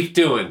just keep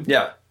doing.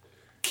 Yeah.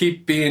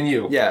 Keep being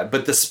you. Yeah,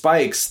 but the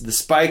spikes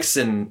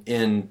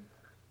in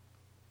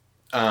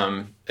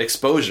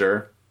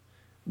exposure,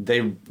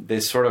 they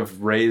sort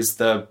of raise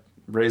the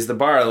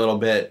bar a little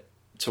bit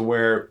to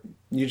where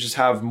you just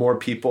have more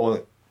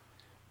people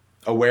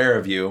aware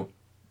of you.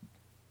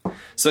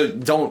 So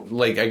don't,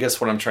 like, I guess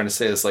what I'm trying to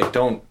say is like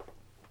don't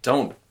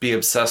be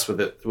obsessed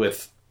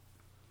with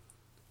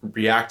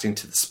reacting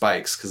to the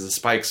spikes, because the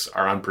spikes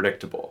are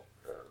unpredictable.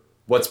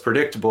 What's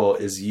predictable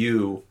is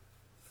you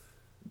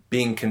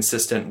being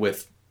consistent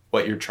with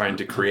what you're trying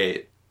to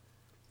create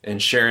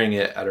and sharing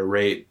it at a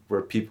rate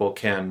where people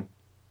can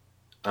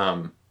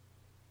find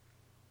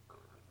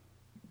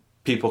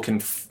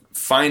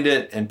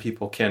it and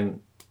people can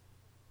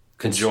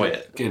enjoy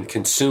it and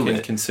consume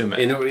it.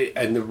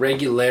 And the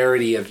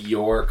regularity of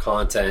your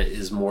content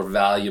is more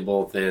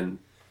valuable than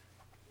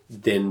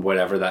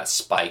whatever that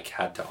spike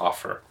had to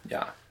offer.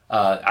 Yeah.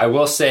 I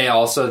will say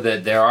also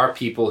that there are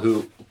people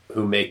who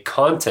make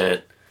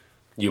content.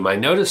 You might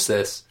notice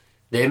this.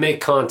 They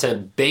make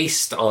content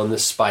based on the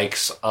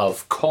spikes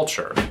of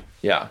culture.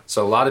 Yeah.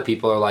 So a lot of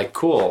people are like,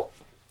 cool,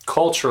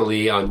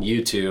 culturally on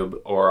YouTube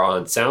or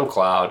on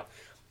SoundCloud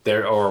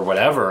or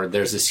whatever,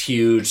 there's this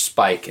huge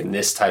spike in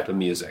this type of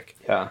music.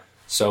 Yeah.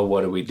 So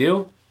what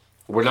do?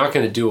 We're not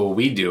going to do what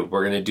we do.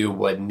 We're going to do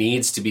what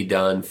needs to be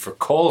done for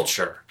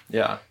culture.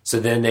 Yeah. So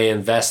then they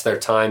invest their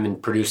time in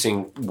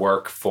producing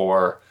work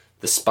for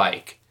the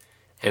spike.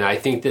 And I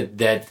think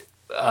that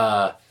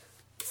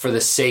for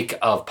the sake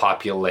of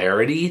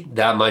popularity,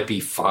 that might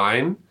be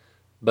fine,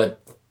 but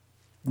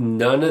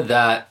none of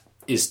that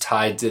is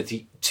tied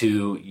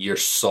to your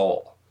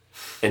soul.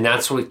 And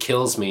that's what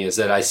kills me, is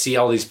that I see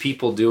all these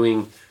people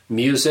doing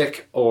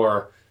music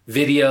or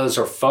videos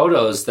or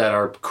photos that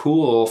are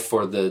cool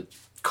for the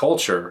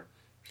culture,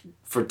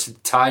 to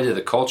tie to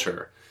the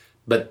culture,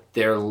 but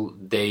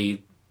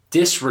they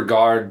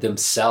disregard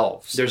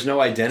themselves. There's no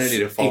identity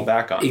to fall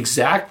back on.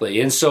 Exactly.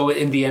 And so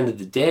in the end of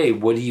the day,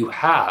 what do you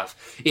have?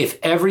 If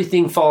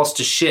everything falls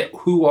to shit,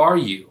 who are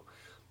you?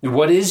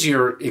 What is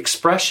your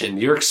expression?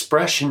 Your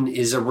expression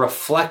is a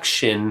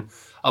reflection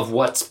of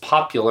what's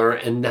popular,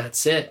 and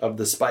that's it. Of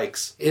the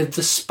spikes.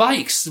 The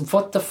spikes.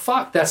 What the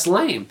fuck? That's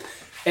lame.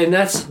 And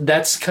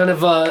that's kind of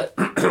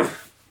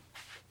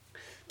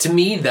to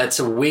me, that's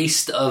a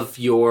waste of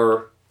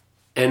your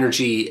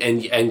energy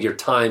and your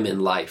time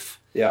in life.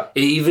 Yeah.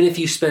 Even if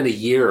you spend a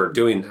year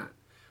doing that,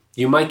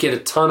 you might get a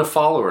ton of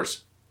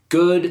followers.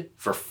 Good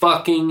for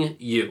fucking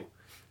you.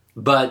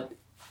 But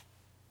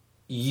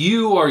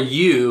you are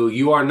you.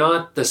 You are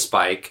not the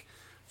spike.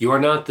 You are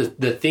not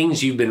the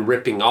things you've been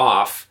ripping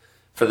off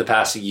for the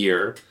past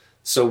year.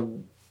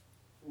 So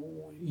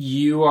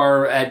you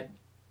are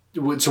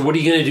so what are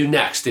you going to do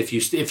next? If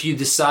you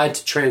decide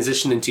to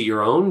transition into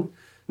your own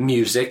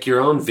music, your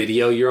own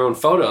video, your own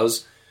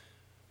photos,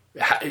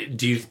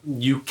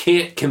 you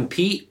can't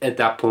compete at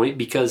that point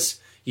because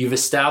you've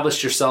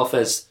established yourself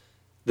as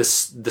the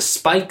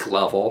spike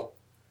level.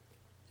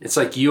 It's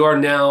like you are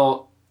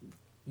not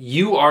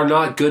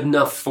good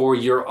enough for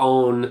your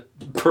own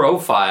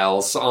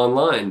profiles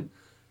online.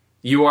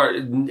 You are,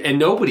 and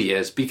nobody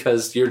is,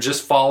 because you're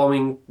just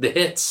following the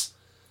hits.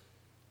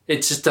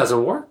 It just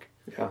doesn't work.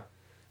 Yeah.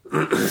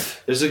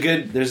 There's a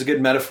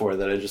good metaphor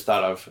that I just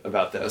thought of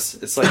about this.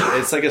 It's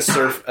like a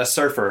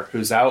surfer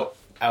who's out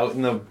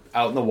in the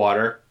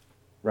water,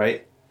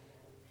 right?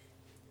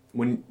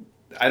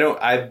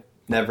 I've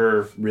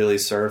never really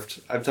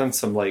surfed. I've done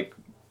some like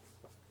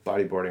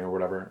bodyboarding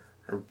or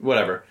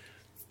whatever.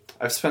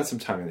 I've spent some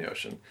time in the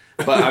ocean,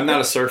 but I'm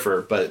not a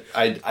surfer. But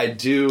I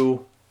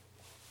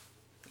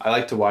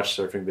like to watch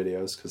surfing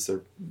videos because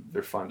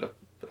they're fun to.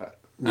 I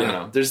don't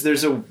know.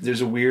 There's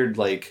a weird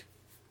like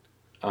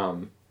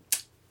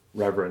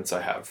reverence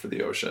I have for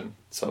the ocean.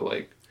 So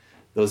like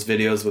those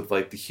videos with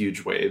like the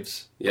huge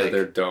waves. Yeah, like,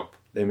 they're dope.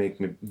 They make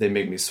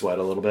me sweat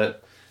a little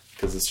bit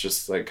because it's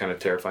just like kind of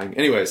terrifying.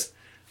 Anyways,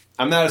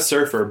 I'm not a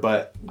surfer,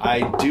 but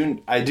I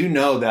do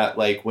know that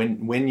like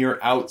when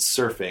you're out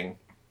surfing,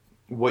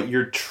 what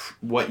you're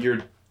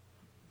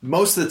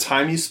most of the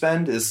time you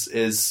spend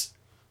is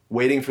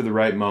waiting for the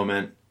right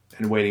moment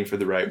and waiting for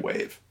the right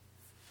wave.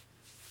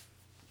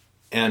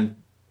 And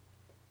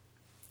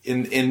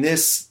in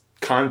this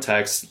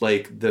context,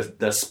 like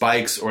the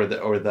spikes or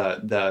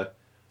the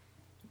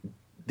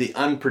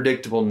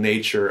unpredictable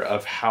nature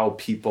of how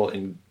people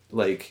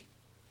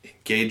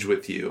engage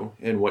with you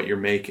in what you're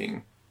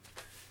making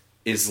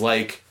is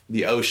like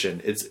the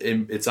ocean.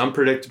 It's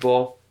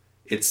unpredictable.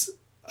 It's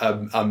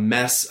a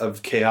mess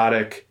of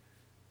chaotic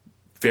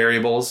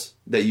variables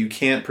that you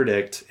can't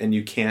predict and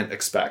you can't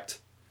expect.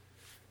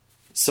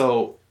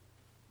 So,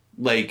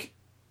 like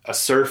a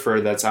surfer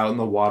that's out in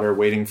the water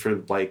waiting for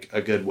like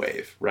a good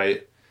wave,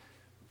 right?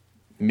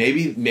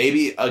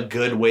 Maybe a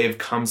good wave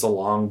comes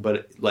along,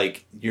 but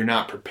like you're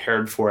not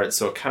prepared for it,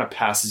 so it kind of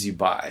passes you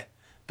by.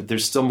 But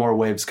there's still more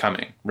waves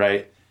coming,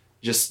 right?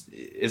 Just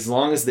as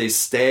long as they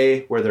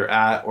stay where they're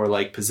at or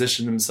like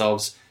position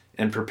themselves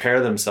and prepare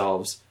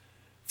themselves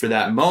for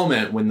that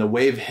moment when the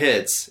wave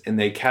hits and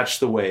they catch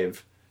the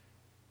wave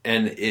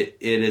and it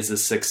is a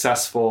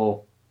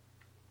successful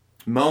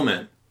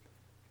moment.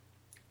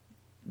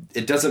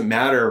 It doesn't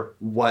matter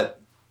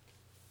what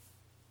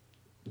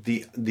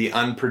the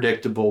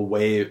unpredictable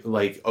wave,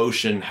 like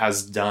ocean,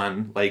 has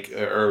done, like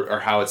or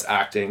how it's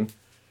acting,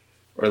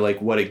 or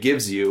like what it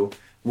gives you.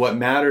 What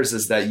matters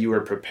is that you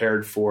are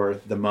prepared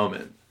for the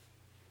moment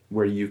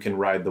where you can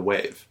ride the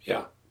wave.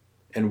 Yeah,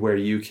 and where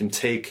you can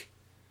take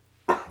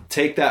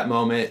that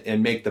moment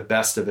and make the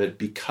best of it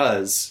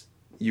because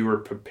you were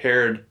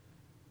prepared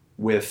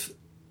with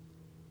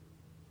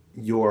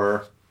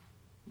your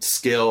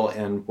skill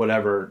and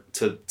whatever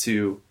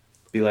to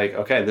be like,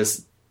 okay,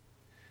 this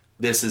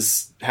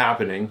is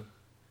happening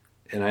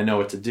and I know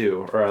what to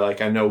do, or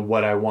like I know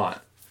what I want.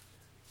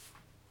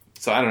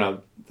 So I don't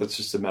know, that's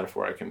just a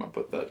metaphor I came up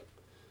with. That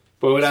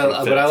but what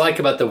I like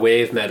about the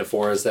wave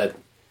metaphor is that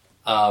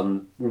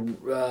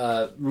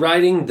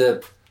riding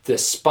the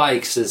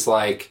spikes is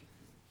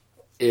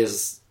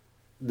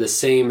the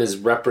same as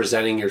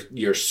representing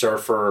your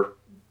surfer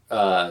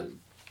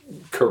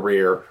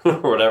career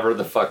or whatever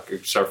the fuck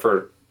your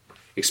surfer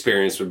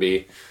experience would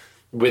be,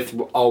 with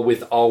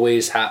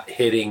always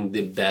hitting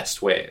the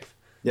best wave.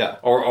 Yeah.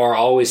 Or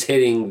always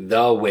hitting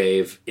the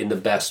wave in the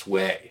best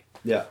way.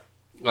 Yeah.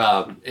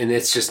 And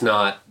it's just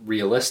not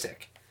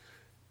realistic.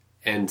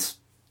 And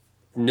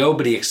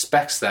nobody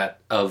expects that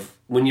of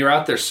when you're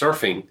out there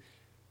surfing.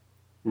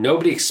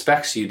 Nobody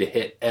expects you to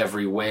hit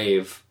every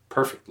wave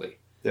perfectly.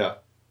 Yeah.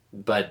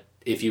 But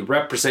if you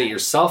represent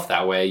yourself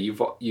that way,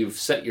 you've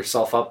set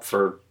yourself up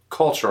for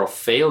cultural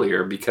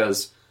failure,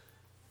 because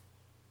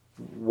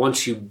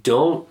once you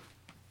don't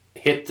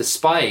hit the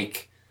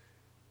spike,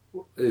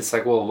 it's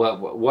like, well,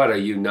 what are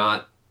you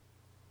not,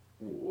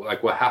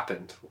 like, what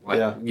happened?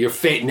 Like,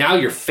 yeah. Now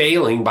you're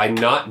failing by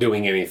not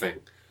doing anything.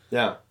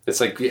 Yeah. It's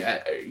like,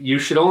 you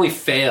should only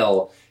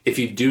fail if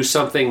you do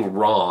something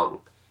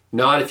wrong,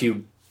 not if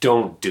you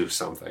don't do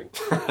something.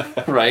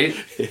 Right?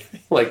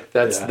 Like,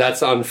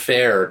 that's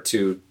unfair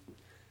to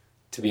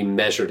be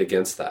measured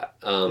against that.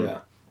 Yeah.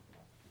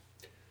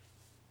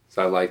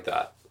 So I like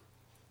that.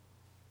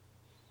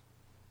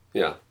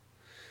 Yeah.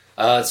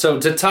 So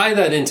to tie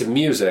that into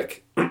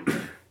music,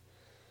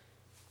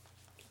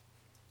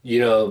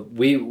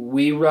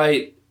 we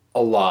write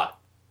a lot.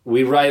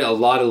 We write a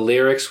lot of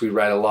lyrics. We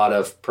write a lot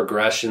of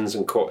progressions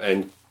or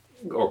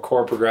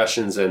chord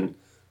progressions and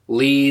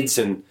leads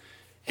and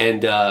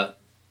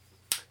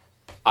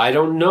I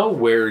don't know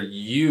where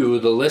you,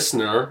 the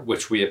listener,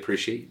 which we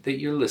appreciate that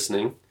you're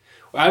listening,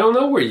 I don't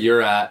know where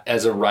you're at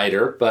as a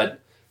writer, but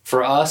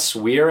for us,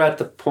 we are at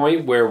the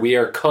point where we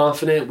are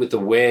confident with the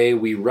way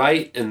we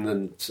write,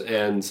 and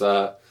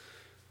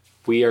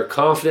we are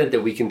confident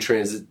that we can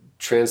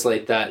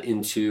translate that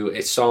into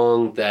a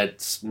song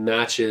that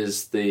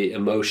matches the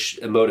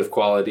emotive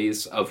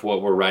qualities of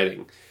what we're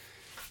writing.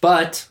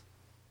 But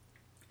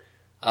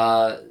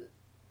a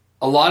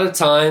lot of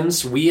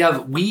times we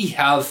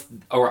have,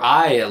 or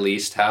I at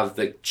least have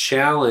the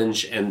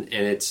challenge, and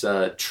it's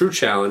a true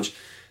challenge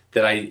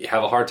that I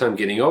have a hard time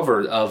getting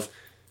over, of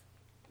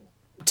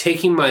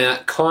taking my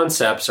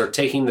concepts or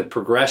taking the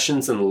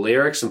progressions and the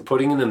lyrics and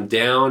putting them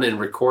down and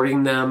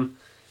recording them,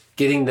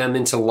 getting them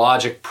into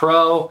Logic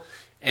Pro,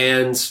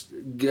 and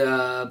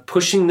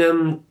pushing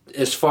them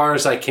as far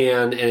as I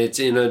can, and it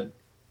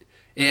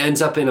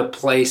ends up in a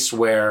place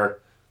where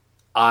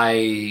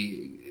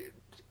I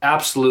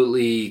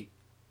absolutely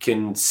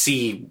can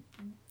see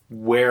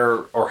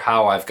where or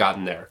how I've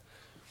gotten there.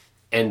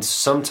 And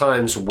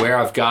sometimes where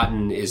I've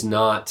gotten is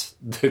not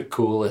the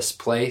coolest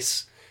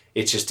place.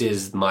 It just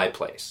is my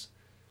place.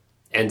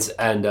 And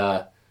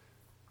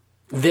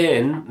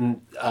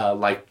then,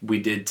 like we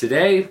did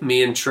today,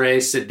 me and Trey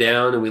sit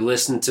down and we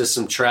listen to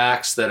some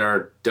tracks that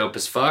are dope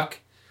as fuck.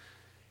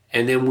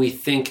 And then we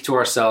think to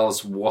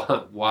ourselves,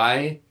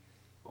 why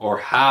or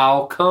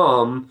how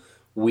come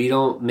we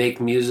don't make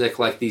music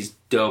like these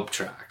dope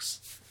tracks?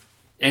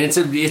 And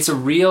it's a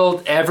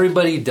real,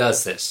 everybody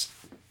does this.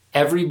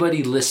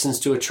 Everybody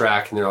listens to a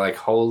track and they're like,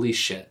 holy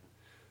shit,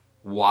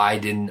 why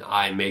didn't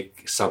I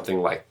make something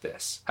like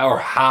this? Or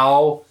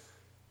how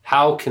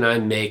can I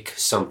make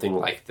something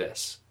like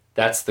this?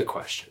 That's the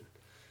question.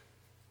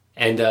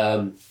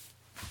 And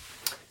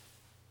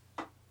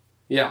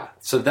yeah,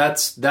 so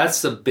that's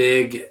the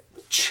big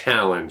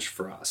challenge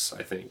for us,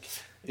 I think.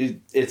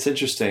 It's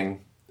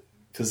interesting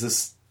because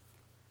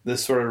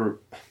this sort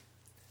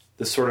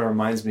of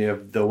reminds me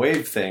of the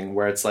Wave thing,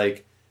 where it's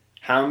like,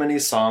 how many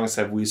songs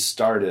have we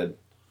started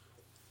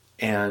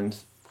and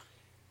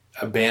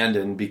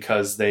abandoned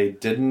because they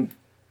didn't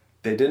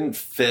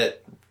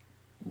fit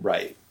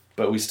right,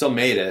 but we still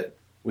made it.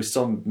 We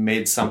still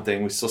made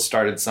something. We still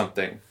started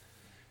something.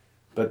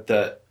 But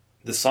the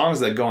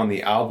songs that go on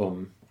the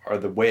album are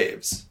the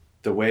waves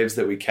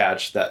that we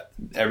catch, that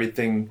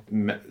everything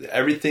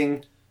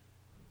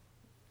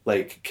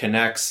like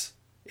connects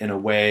in a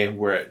way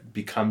where it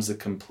becomes a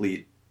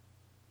complete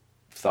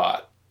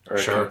thought or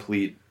a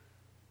complete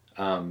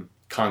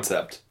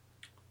concept,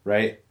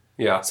 right?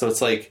 Yeah. So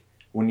it's like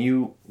when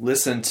you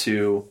listen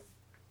to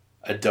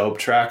a dope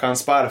track on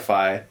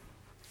Spotify,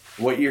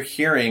 what you're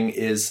hearing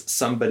is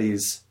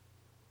somebody's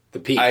the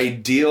peak.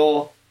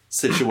 Ideal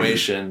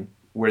situation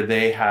where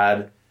they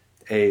had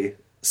a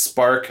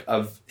spark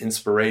of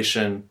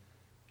inspiration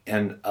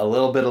and a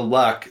little bit of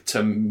luck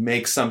to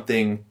make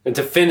something and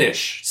to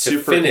finish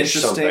interesting.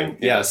 Something.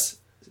 Yes.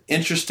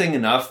 Interesting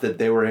enough that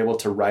they were able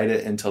to write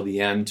it until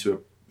the end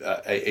to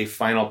a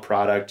final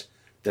product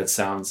that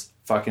sounds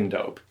fucking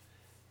dope.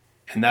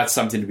 And that's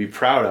something to be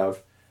proud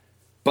of.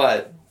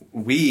 But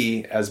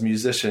we as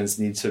musicians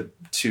need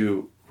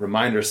to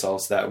remind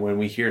ourselves that when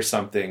we hear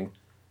something,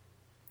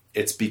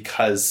 it's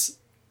because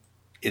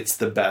it's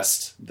the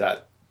best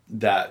that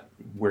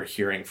we're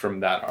hearing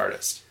from that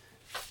artist.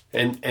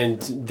 And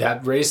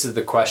that raises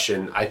the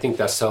question. I think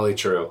that's totally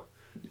true.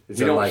 We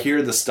don't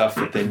hear the stuff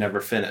that they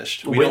never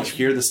finished. We don't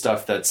hear the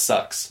stuff that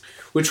sucks.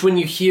 Which when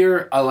you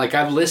hear, like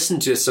I've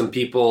listened to some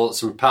people,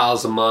 some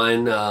pals of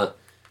mine, they're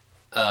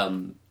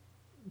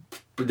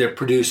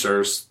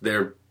producers,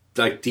 they're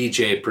like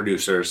DJ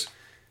producers.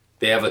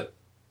 They have a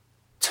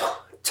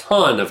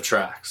ton of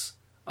tracks,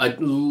 a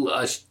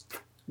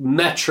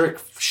metric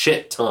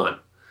shit ton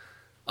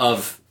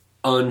of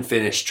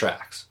unfinished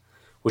tracks,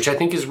 which I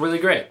think is really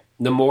great.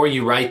 The more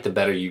you write, the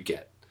better you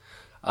get.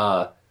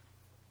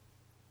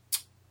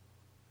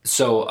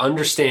 So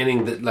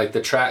understanding that, like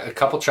a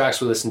couple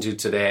tracks we listened to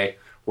today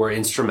were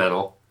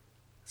instrumental.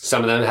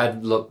 Some of them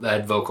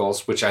had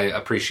vocals, which I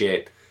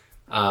appreciate.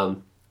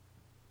 It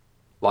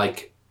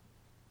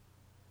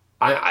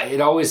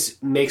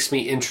always makes me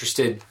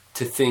interested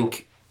to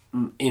think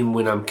in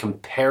when I'm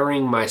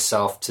comparing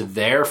myself to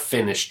their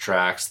finished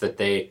tracks that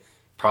they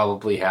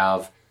probably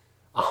have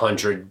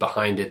 100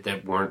 behind it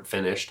that weren't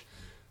finished.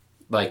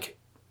 Like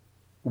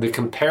the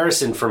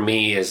comparison for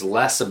me is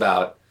less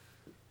about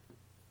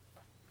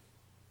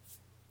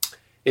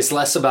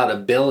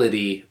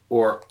ability,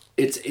 or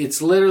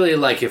it's literally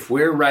like if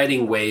we're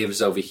writing waves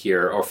over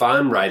here, or if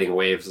I'm writing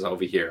waves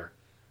over here,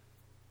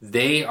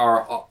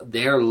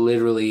 they're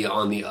literally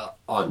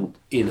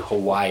in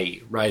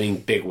Hawaii writing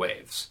big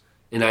waves,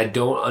 and I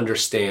don't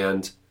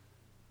understand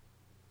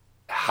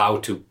how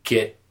to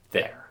get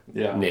there.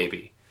 Yeah,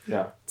 maybe.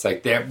 Yeah, it's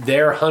like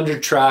their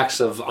 100 tracks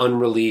of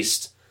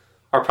unreleased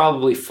are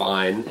probably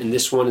fine, and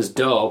this one is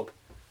dope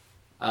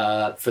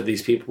for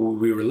these people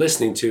we were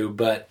listening to,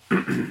 but.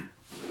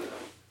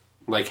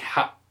 Like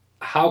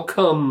how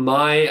come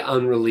my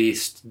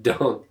unreleased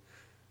don't,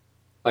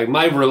 like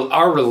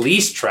our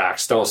released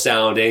tracks don't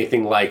sound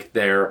anything like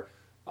their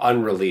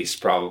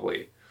unreleased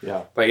probably.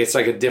 Yeah. Like it's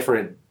like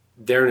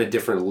they're in a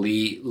different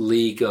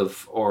league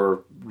of,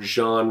 or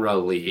genre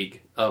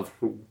league of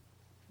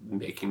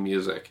making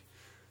music,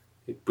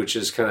 which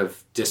is kind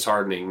of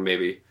disheartening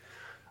maybe.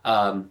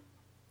 But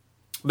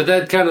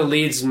that kind of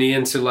leads me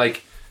into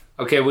like,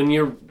 okay, when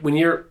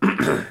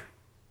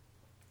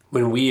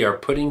we are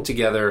putting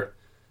together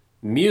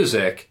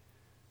music,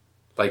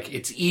 like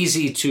it's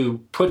easy to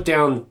put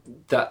down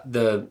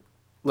the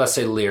let's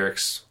say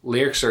lyrics.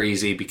 Lyrics are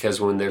easy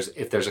because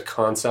if there's a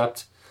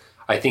concept,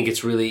 I think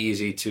it's really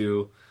easy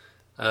to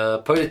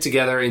put it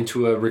together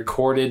into a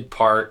recorded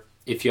part.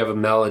 If you have a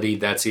melody,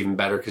 that's even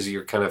better because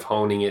you're kind of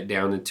honing it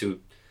down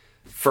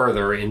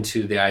further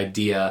into the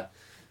idea.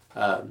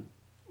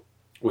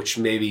 which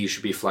maybe you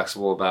should be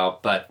flexible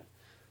about,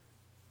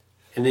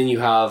 and then you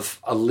have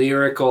a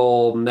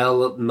lyrical,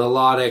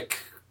 melodic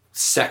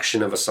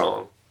section of a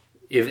song.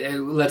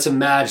 Let's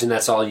imagine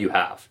that's all you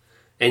have,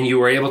 and you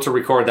were able to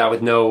record that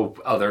with no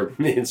other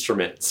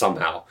instrument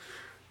somehow,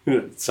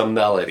 some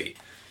melody.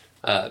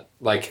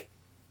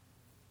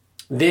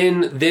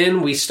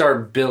 Then we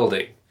start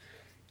building,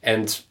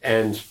 and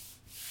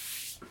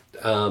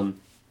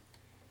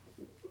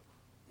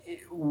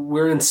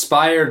we're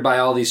inspired by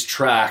all these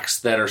tracks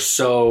that are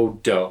so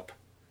dope.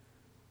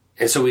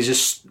 And so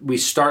we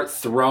start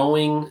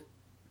throwing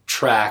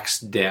tracks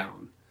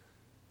down.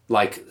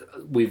 Like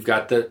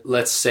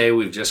let's say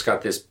we've just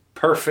got this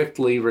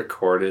perfectly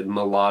recorded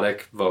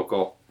melodic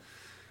vocal.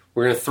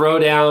 We're going to throw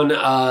down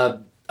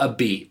a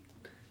beat.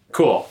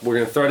 Cool. We're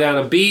going to throw down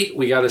a beat.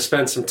 We got to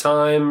spend some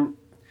time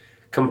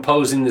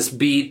composing this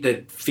beat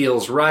that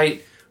feels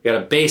right. We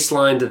got a bass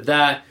line to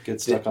that. Get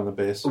stuck on the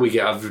bass. We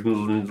got,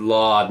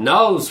 Lord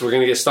knows, we're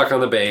going to get stuck on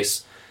the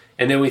bass.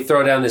 And then we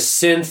throw down the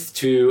synth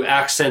to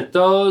accent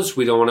those.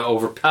 We don't want to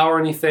overpower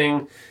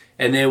anything.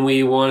 And then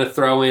we want to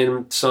throw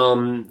in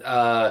some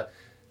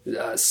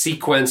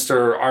sequenced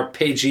or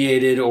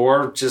arpeggiated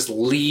or just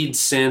lead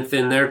synth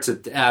in there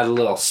to add a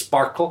little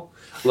sparkle,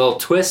 a little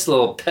twist, a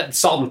little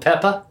salt and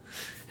pepper.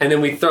 And then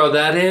we throw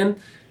that in.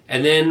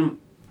 And then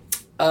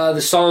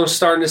the song's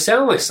starting to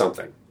sound like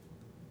something.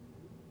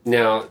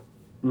 Now,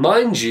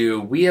 mind you,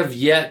 we have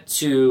yet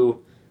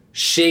to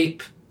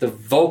shape the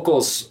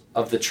vocals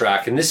of the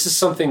track, and this is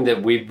something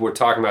that we were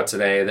talking about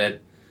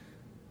today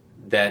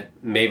that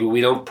maybe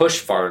we don't push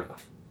far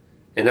enough,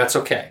 and that's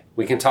okay.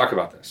 We can talk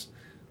about this.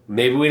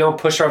 Maybe we don't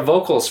push our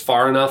vocals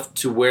far enough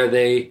to where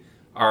they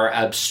are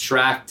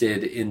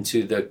abstracted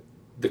into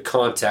the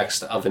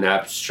context of an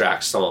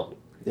abstract song.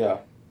 Yeah.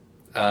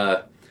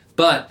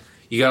 But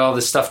you got all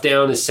this stuff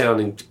down, it's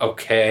sounding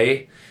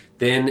okay.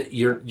 Then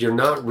you're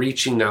not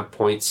reaching that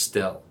point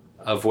still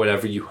of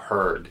whatever you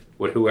heard,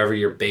 whoever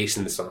you're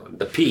basing this on,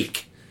 the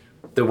peak,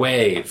 the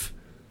wave.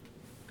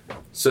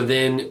 So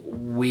then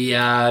we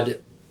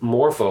add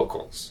more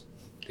vocals.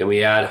 Then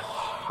we add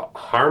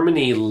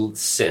harmony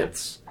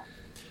synths.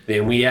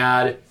 Then we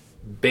add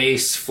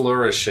bass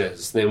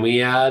flourishes. Then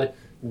we add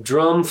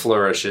drum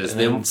flourishes.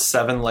 And then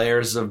 7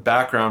 layers of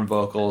background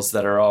vocals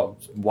that are all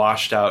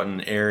washed out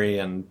and airy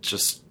and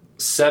just...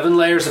 7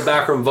 layers of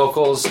background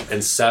vocals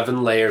and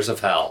 7 layers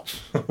of hell.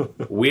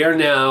 We are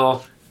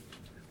now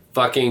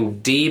fucking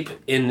deep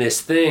in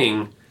this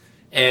thing,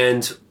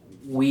 and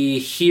we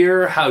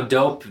hear how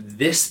dope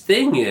this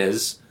thing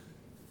is,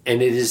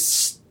 and it is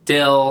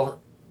still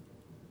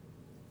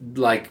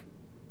like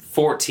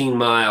 14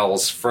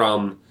 miles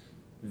from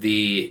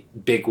the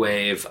big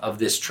wave of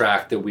this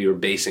track that we were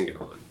basing it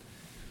on.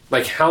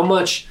 Like, how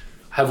much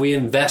have we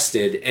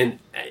invested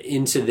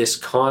into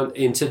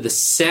the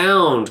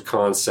sound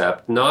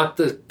concept, not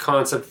the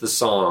concept of the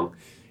song?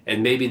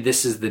 And maybe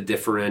this is the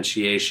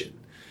differentiation,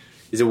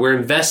 is that we're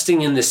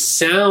investing in the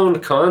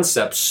sound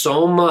concept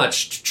so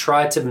much to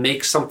try to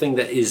make something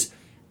that is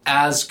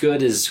as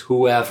good as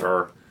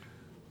whoever,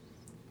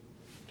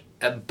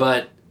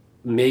 but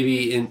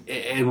maybe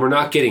and we're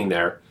not getting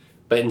there,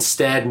 but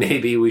instead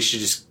maybe we should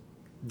just,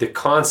 the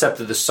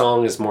concept of the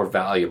song is more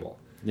valuable.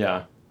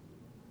 Yeah.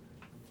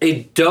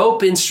 A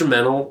dope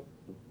instrumental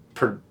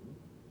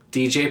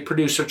DJ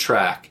producer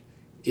track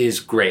is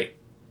great.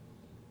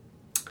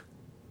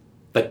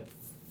 But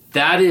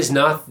that is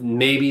not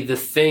maybe the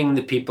thing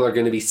that people are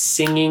going to be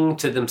singing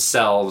to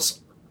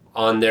themselves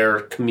on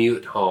their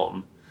commute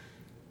home.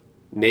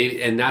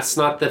 Maybe, and that's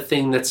not the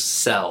thing that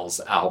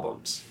sells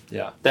albums.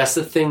 Yeah. That's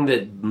the thing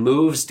that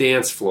moves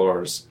dance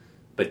floors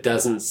but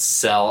doesn't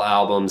sell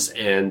albums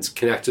and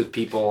connect with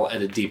people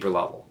at a deeper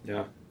level.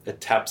 Yeah. It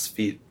taps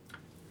feet.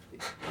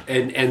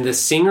 And the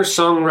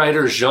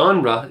singer-songwriter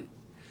genre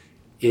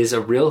is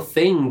a real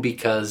thing,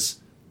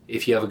 because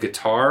if you have a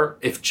guitar,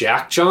 if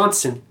Jack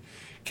Johnson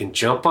can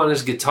jump on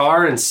his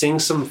guitar and sing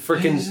some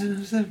freaking...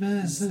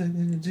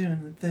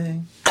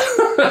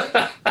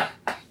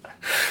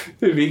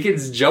 if he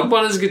can jump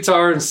on his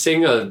guitar and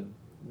sing a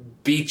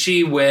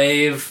beachy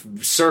wave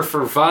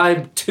surfer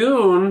vibe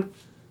tune,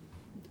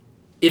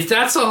 if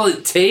that's all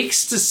it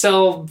takes to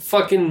sell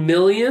fucking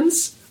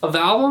millions of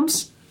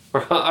albums...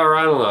 Or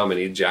I don't know how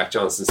many Jack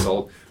Johnson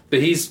sold, but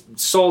he's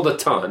sold a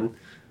ton.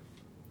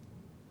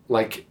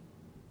 Like,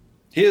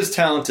 he is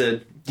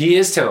talented. He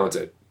is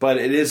talented. But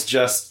it is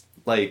just,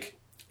 like...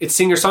 It's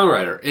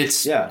singer-songwriter.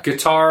 It's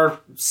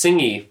guitar,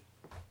 singy,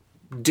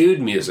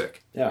 dude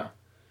music. Yeah.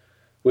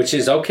 Which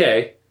is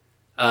okay.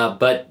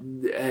 But...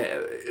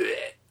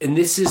 and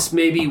this is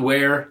maybe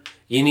where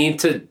you need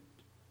to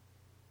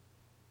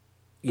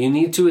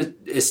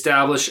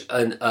establish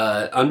an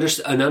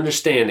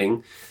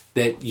understanding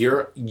that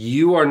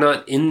you are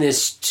not in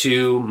this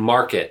to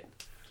market.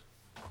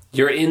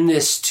 You're in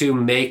this to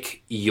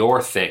make your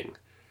thing.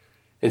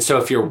 And so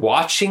if you're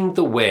watching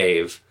the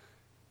wave,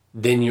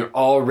 then you're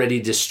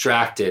already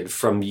distracted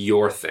from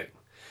your thing.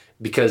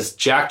 Because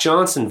Jack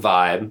Johnson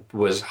vibe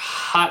was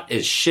hot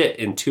as shit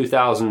in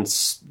 2000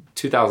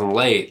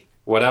 late,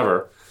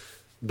 whatever.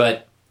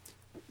 But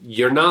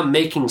you're not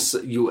making,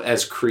 you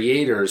as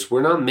creators,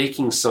 we're not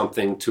making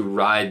something to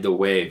ride the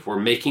wave. We're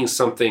making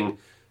something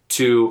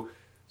to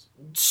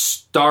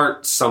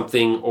start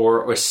something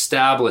or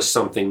establish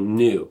something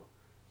new,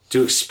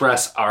 to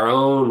express our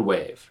own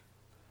wave.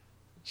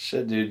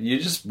 Shit, dude, you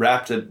just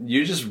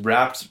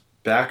wrapped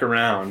back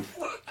around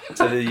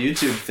to the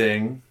YouTube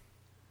thing,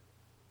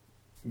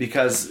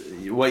 because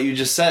what you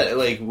just said,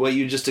 like what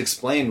you just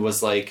explained,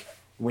 was like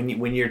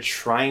when you're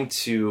trying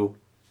to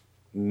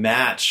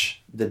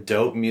match the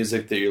dope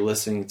music that you're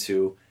listening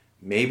to,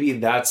 maybe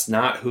that's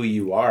not who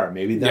you are.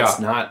 Maybe that's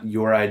not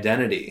your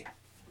identity.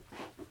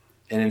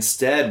 And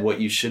instead, what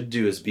you should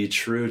do is be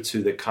true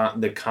to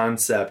the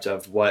concept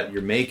of what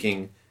you're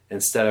making,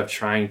 instead of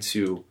trying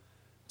to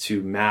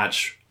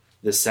match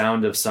the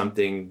sound of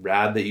something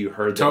rad that you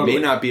heard that may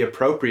not be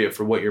appropriate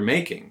for what you're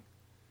making.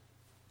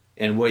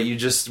 And what you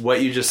just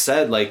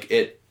said,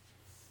 like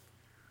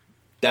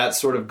that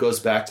sort of goes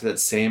back to that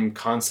same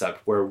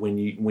concept, where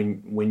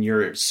when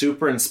you're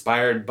super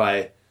inspired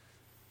by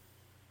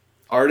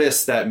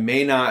artists that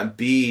may not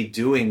be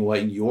doing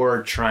what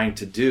you're trying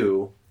to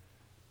do,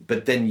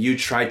 but then you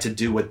try to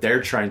do what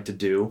they're trying to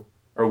do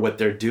or what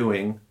they're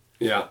doing,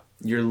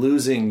 you're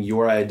losing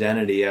your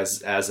identity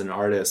as an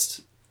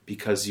artist,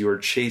 because you're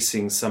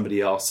chasing somebody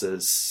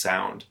else's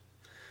sound.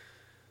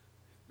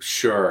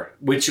 Sure.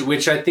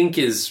 Which I think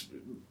is,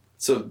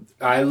 so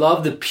I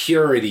love the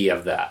purity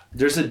of that.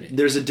 There's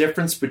a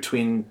difference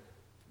between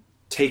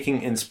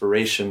taking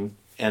inspiration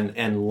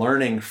and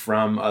learning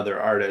from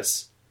other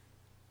artists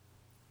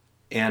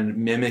and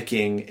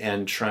mimicking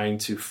and trying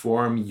to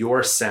form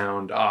your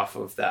sound off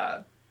of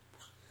that.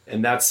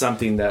 And that's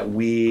something that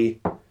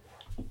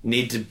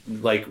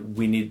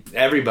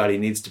everybody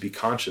needs to be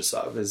conscious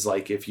of, is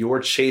like, if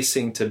you're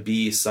chasing to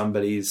be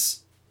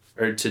somebody's,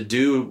 or to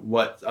do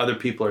what other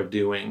people are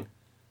doing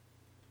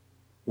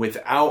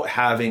without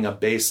having a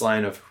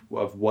baseline of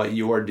what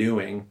you're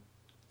doing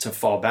to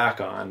fall back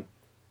on,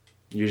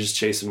 you're just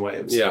chasing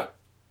waves. Yeah.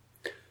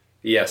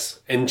 Yes.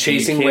 And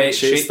chasing waves.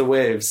 Chase the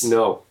waves.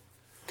 No.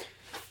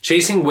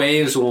 Chasing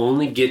waves will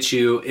only get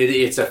you,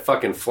 it's a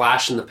fucking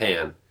flash in the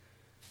pan.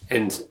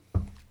 And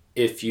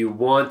if you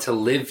want to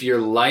live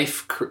your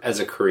life as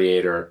a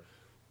creator,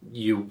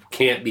 you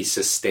can't be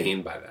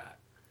sustained by that.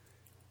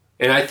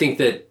 And I think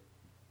that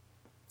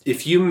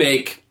if you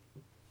make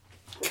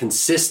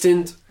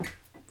consistent,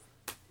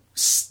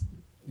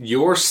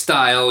 your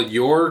style,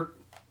 your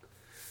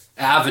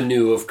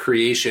avenue of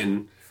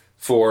creation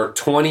for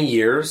 20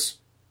 years,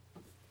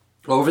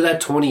 over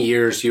that 20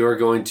 years, you are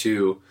going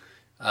to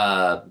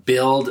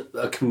build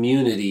a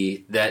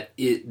community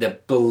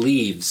that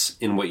believes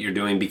in what you're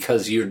doing,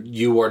 because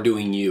you are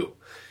doing you.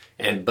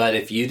 But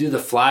if you do the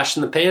flash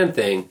in the pan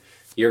thing,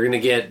 you're going to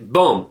get,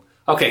 boom,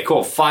 okay,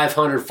 cool,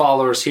 500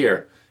 followers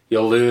here.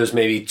 You'll lose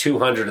maybe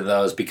 200 of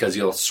those because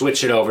you'll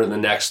switch it over in the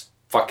next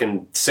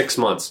fucking 6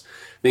 months.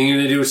 Then you're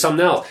going to do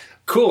something else.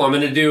 Cool, I'm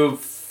going to do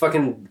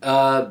fucking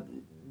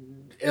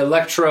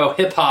electro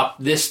hip hop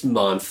this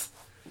month.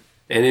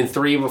 And in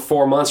 3 or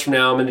 4 months from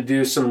now, I'm going to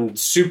do some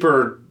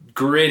super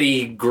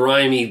gritty,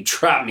 grimy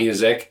trap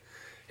music.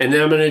 And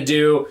then I'm going to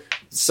do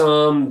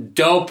some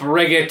dope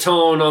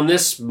reggaeton on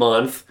this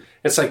month.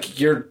 It's like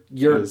you're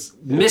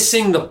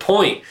missing the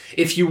point.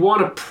 If you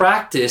want to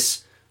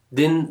practice,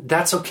 then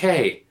that's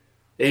okay.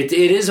 It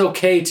is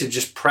okay to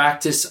just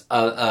practice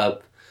the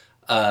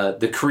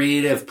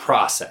creative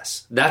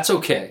process. That's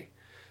okay.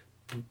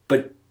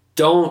 But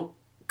don't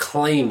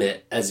claim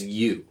it as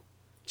you.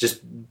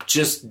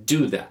 Just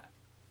do that.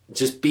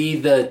 Just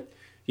be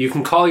you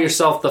can call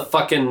yourself the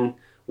fucking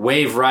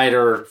wave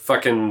rider,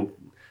 fucking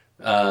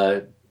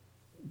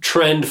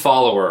trend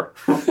follower.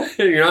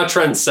 You're not a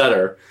trend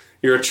setter.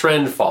 You're a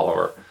trend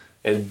follower.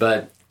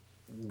 But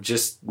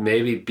just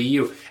maybe be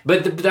you.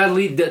 But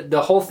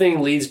the whole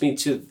thing leads me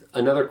to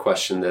another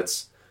question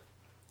that's,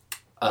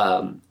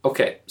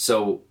 okay,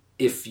 so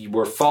if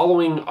we're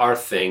following our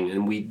thing,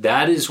 and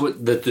that is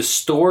what the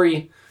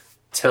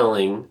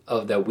storytelling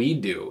of that we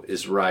do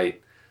is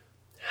right,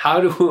 how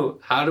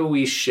do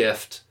we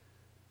shift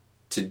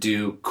to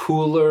do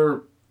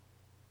cooler,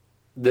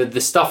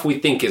 the stuff we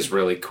think is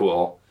really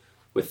cool,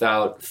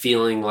 without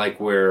feeling like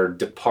we're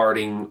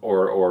departing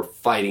or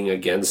fighting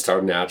against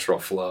our natural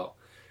flow?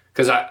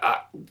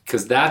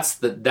 Because that's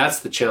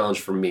the challenge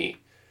for me,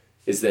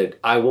 is that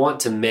I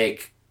want to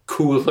make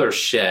cooler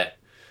shit,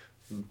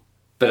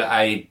 but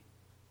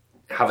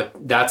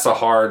that's a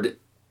hard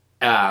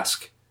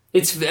ask.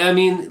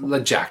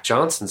 Like Jack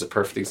Johnson's a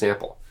perfect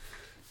example.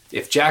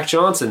 If Jack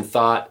Johnson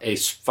thought a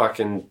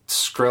fucking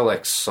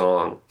Skrillex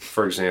song,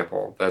 for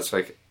example,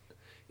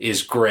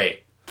 is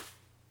great,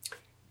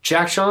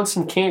 Jack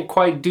Johnson can't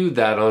quite do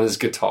that on his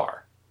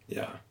guitar.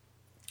 Yeah.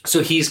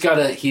 So he's got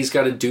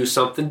to do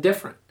something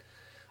different.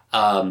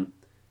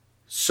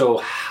 So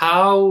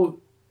how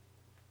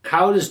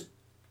does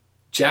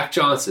Jack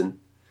Johnson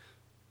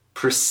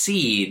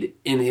proceed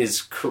in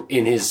his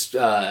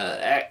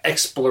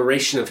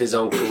exploration of his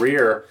own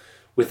career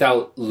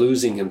without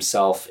losing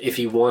himself, if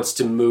he wants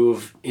to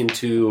move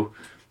into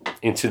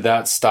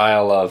that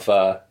style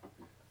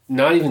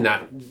not even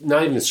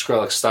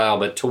Skrillex style,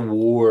 but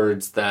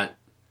towards that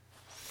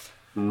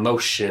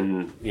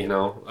motion,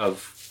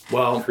 of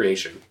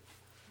creation.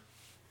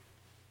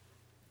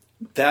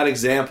 That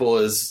example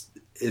is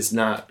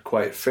not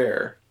quite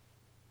fair,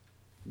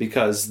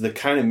 because the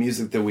kind of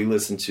music that we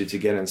listen to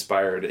get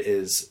inspired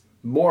is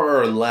more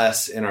or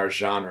less in our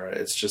genre.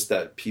 It's just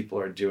that people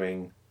are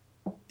doing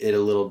it a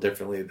little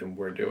differently than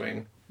we're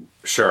doing.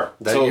 Sure.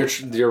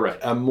 You're right.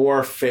 A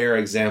more fair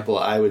example,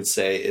 I would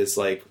say, is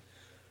like,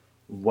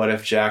 what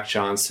if Jack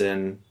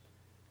Johnson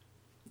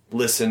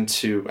listened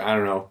to, I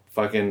don't know,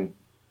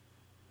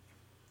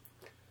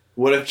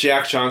 what if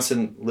Jack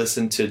Johnson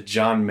listened to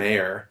John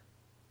Mayer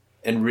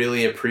and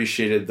really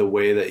appreciated the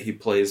way that he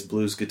plays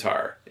blues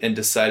guitar and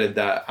decided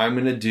that I'm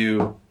going to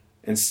do,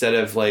 instead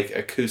of like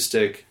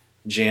acoustic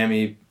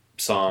jammy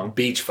song,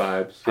 beach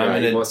vibes.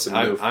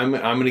 I'm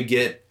going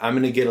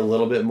to get a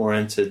little bit more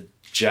into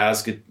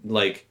jazz,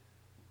 like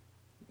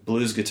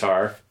blues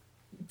guitar.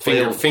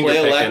 Play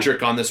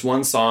electric on this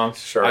one song.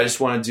 Sure. I just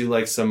want to do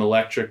like some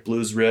electric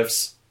blues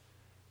riffs,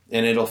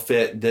 and it'll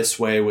fit this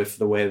way with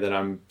the way that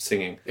I'm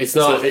singing. It's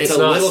not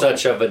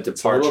such of a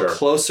departure. It's a little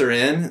closer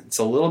in. It's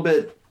a little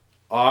bit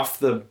off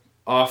the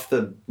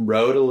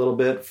road a little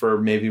bit for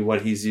maybe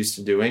what he's used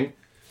to doing,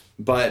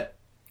 but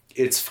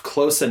it's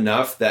close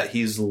enough that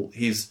he's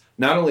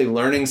not only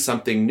learning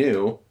something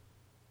new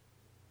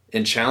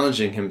and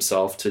challenging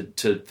himself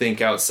to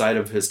think outside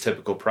of his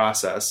typical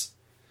process,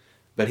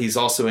 but he's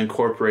also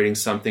incorporating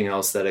something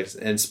else that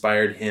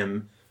inspired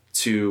him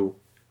to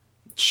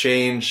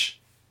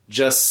change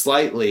just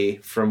slightly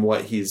from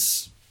what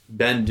he's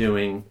been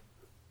doing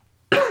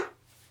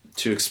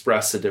to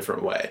express a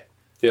different way.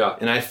 Yeah.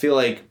 And I feel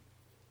like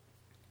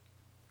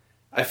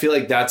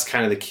that's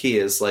kind of the key,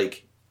 is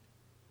like,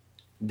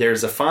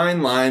 there's a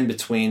fine line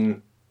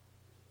between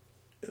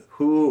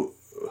who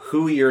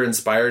you're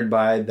inspired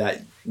by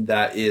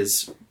that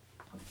is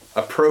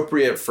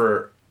appropriate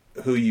for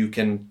who you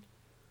can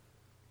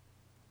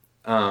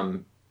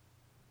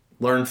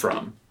learn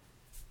from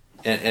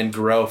and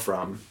grow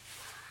from,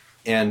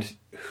 and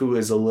who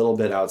is a little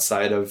bit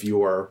outside of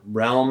your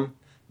realm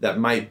that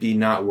might be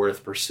not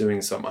worth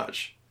pursuing so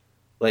much.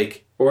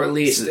 Like, or at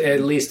least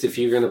if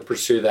you're going to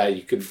pursue that,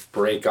 you could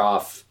break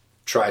off,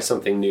 try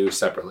something new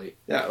separately.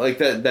 Yeah, like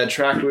that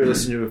track we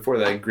listened to before,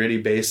 that gritty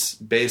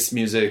bass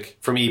music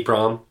from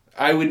EPROM.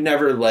 I would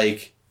never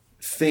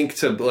think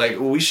to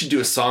we should do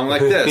a song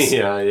like this.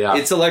 yeah.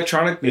 It's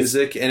electronic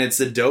music and it's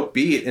a dope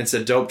beat. It's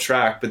a dope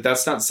track, but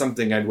that's not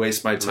something I'd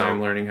waste my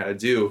time learning how to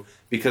do,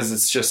 because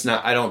it's just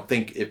not. I don't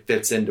think it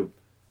fits into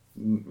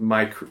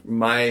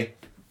my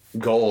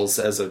goals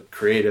as a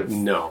creative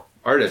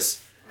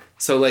artist.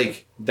 So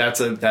that's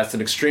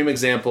an extreme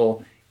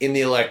example in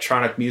the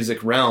electronic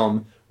music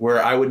realm,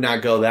 where I would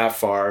not go that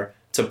far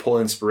to pull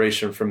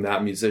inspiration from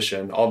that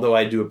musician, although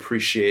I do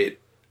appreciate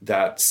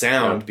that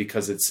sound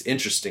because it's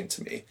interesting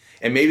to me.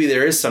 And maybe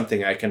there is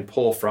something I can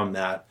pull from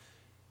that.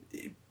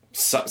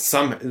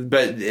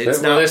 But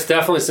there's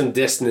definitely some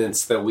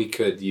dissonance that we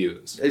could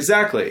use.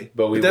 Exactly.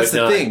 But that's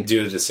would not the thing.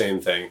 Do the same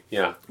thing.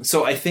 Yeah.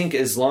 So I think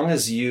as long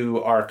as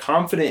you are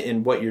confident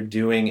in what you're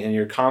doing and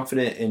you're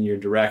confident in your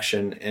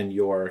direction and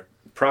your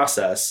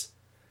process,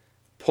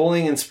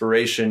 pulling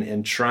inspiration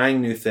and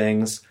trying new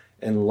things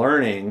and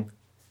learning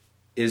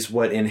is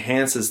what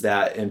enhances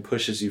that and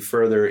pushes you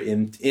further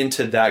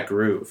into that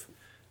groove.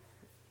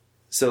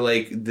 So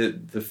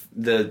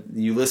the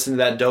you listen to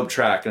that dope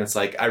track and it's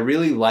like, I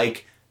really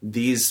like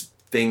these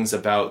things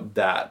about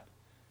that.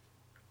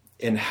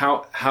 And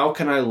how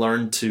can I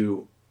learn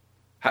to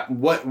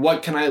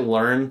what can I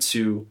learn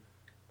to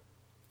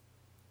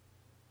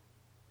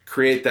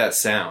create that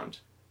sound?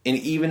 And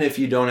even if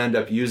you don't end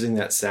up using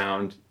that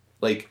sound,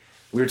 like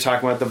we were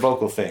talking about the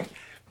vocal thing,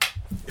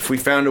 if we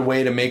found a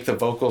way to make the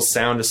vocals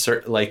sound a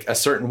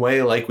certain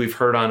way, like we've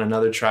heard on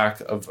another track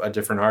of a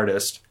different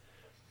artist,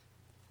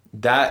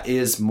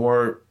 that's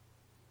more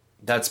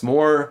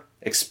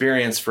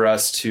experience for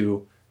us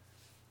to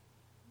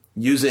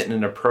use it in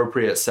an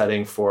appropriate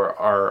setting for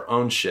our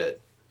own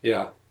shit.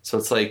 Yeah. So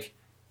it's like,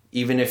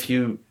 even if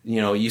you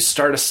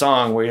start a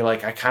song where you're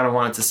like, I kind of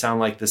want it to sound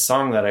like this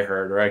song that I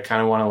heard, or I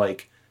kind of want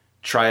to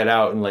try it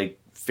out and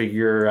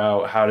figure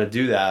out how to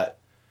do that.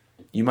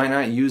 You might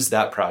not use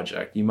that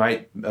project. You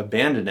might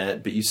abandon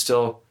it, but you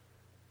still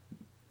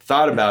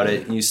thought about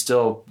it and you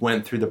still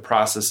went through the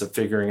process of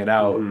figuring it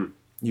out. Mm-hmm.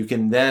 You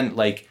can then,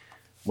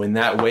 when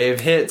that wave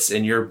hits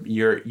and you're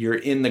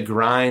in the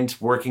grind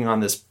working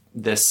on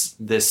this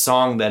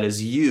song that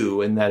is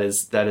you and that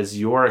is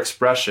your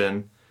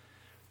expression,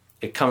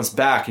 it comes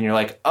back and you're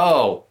like,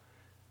 oh,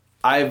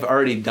 I've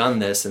already done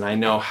this and I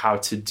know how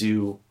to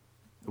do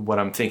what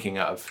I'm thinking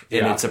of.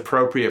 And it's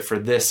appropriate for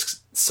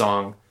this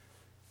song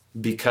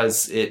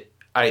because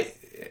I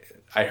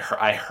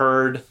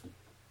heard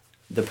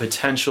the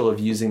potential of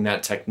using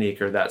that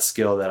technique or that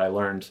skill that I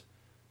learned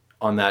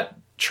on that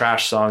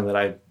trash song that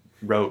I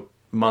wrote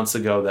months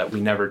ago that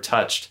we never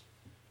touched.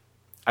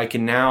 I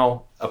can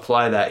now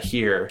apply that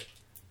here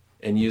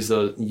and use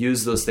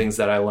those things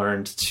that I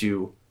learned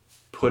to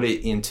put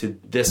it into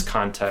this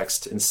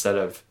context instead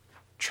of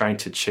trying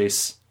to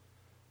chase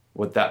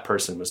what that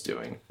person was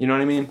doing. You know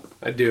what I mean?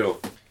 I do.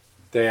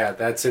 Yeah,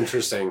 that's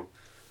interesting.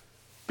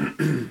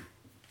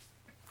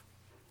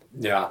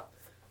 Yeah.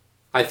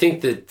 I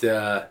think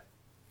that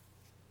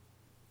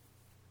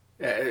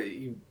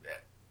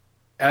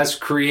as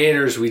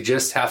creators, we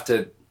just have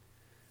to,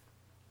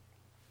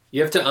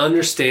 you have to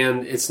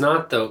understand it's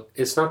not the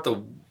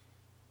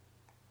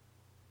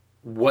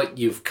what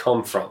you've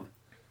come from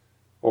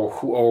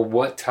or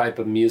what type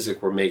of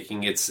music we're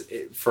making.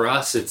 For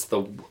us, it's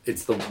the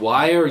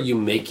why are you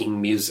making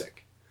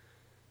music?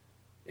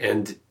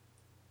 And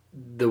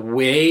the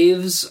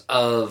waves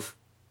of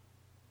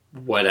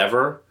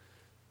whatever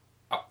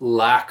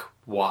lack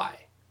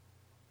why.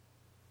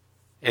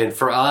 And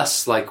for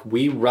us, like,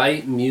 we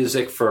write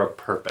music for a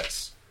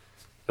purpose.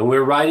 And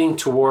we're writing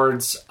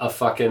towards a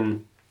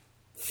fucking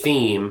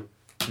theme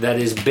that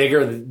is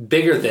bigger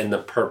than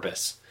the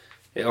purpose.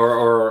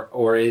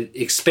 Or it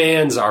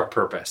expands our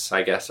purpose,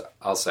 I guess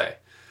I'll say.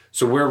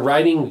 So we're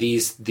writing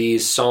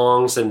these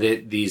songs and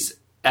these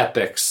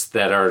epics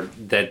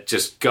that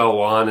just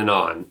go on and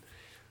on.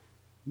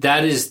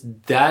 That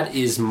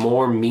is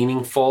more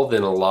meaningful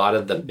than a lot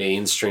of the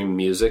mainstream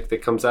music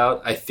that comes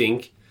out. I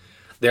think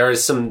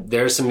there's some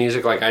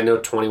music, like I know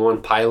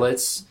 21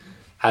 Pilots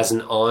has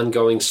an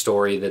ongoing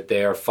story that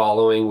they are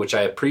following, which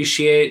I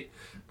appreciate.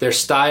 Their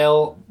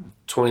style,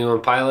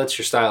 21 Pilots,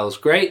 your style is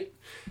great.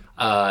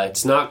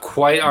 It's not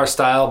quite our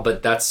style,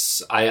 but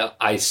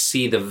I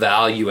see the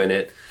value in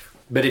it.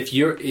 But if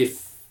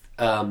you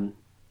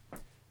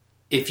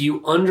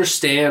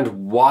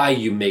understand why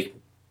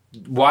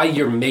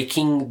you're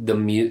making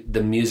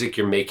the music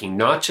you're making,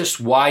 not just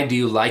why do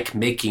you like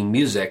making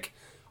music.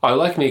 I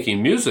like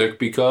making music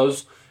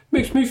because it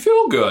makes me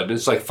feel good. And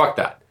it's like, fuck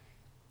that.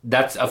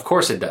 That's, of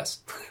course it does.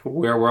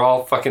 We're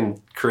all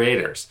fucking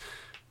creators.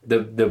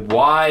 The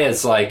why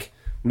is like,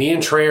 me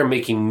and Trey are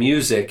making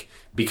music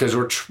because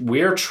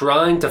we're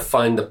trying to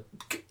find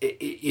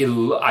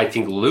I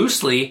think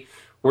loosely,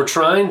 we're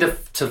trying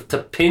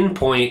to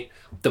pinpoint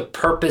the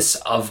purpose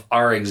of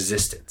our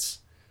existence.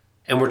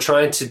 And we're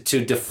trying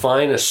to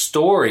define a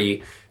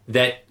story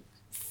that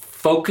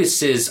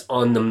focuses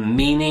on the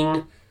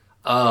meaning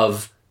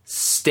of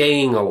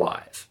staying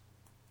alive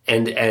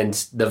and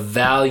the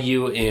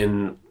value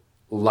in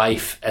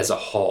life as a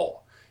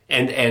whole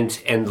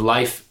and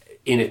life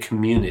in a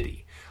community.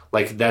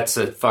 Like, that's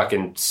a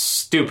fucking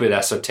stupid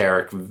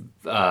esoteric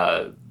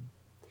kind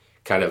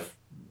of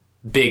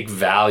big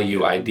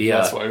value idea.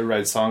 That's why we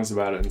write songs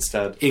about it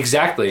instead.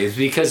 Exactly. It's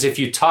because if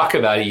you talk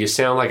about it, you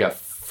sound like a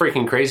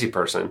freaking crazy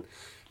person.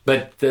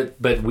 But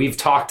we've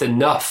talked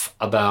enough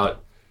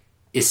about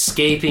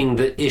escaping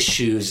the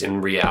issues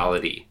in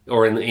reality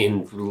or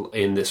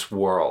in this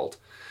world.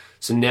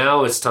 So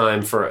now it's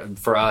time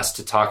for us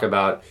to talk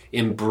about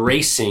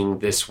embracing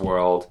this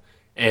world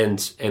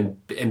and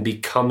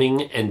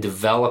becoming and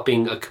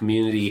developing a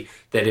community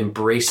that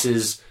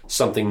embraces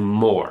something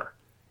more.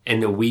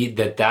 And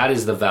that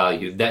is the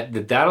value.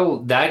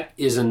 That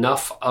is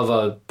enough of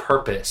a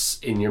purpose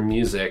in your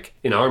music,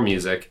 in our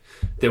music,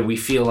 that we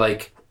feel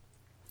like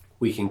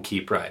we can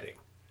keep writing.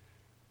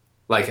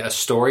 Like a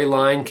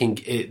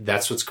storyline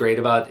that's what's great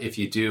about if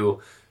you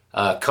do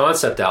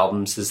concept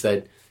albums, is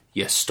that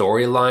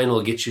storyline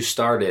will get you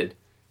started.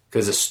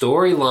 Because a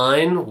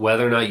storyline,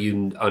 whether or not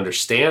you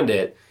understand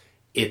it,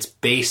 it's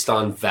based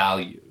on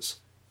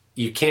values.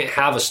 You can't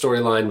have a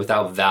storyline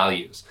without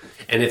values.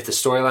 And if the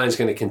storyline is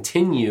going to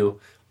continue,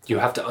 you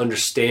have to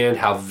understand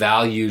how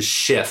values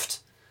shift,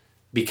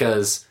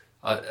 because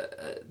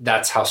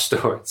that's how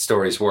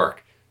stories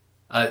work.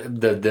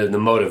 The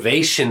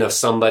motivation of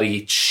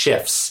somebody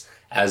shifts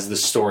as the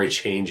story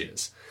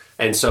changes.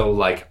 And so,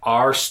 like,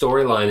 our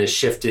storyline is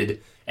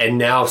shifted, and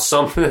now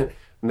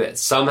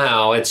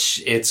somehow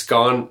it's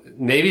gone.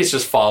 Maybe it's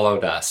just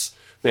followed us.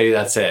 Maybe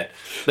that's it.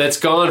 That's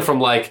gone from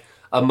like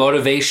a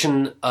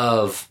motivation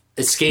of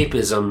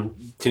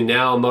escapism to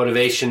now a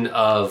motivation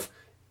of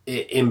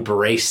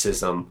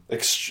embracism.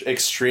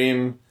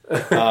 Extreme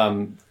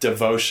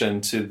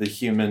devotion to the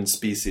human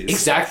species.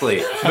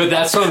 Exactly. But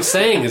that's what I'm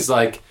saying, is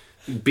like,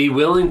 be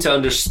willing to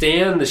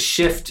understand the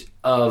shift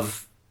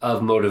of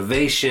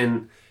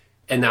motivation,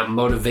 and that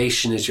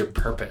motivation is your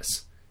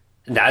purpose.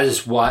 And that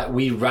is why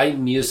we write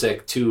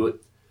music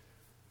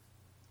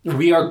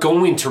we are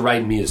going to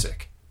write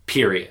music,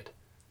 period.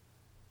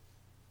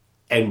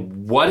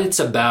 And what it's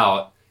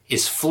about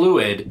is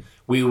fluid.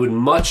 We are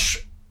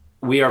much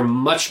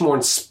more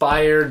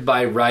inspired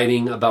by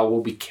writing about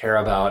what we care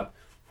about.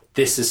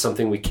 This is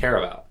something we care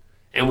about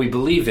and we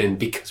believe in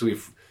because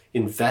we've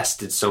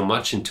invested so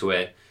much into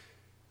it.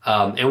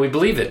 And we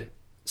believe it.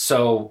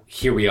 So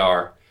here we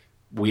are.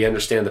 We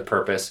understand the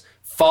purpose.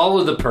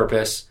 Follow the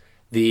purpose.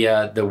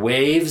 The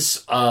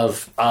waves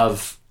of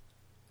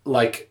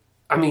like,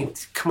 I mean,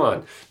 come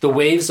on. The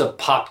waves of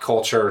pop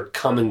culture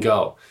come and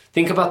go.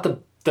 Think about the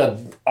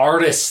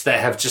artists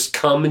that have just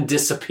come and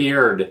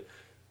disappeared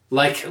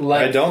Like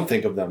I don't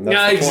think of them. That's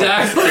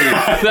yeah, the point.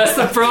 exactly. That's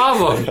the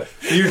problem.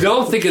 You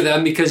don't think of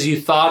them because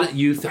you thought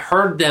you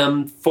heard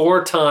them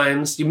 4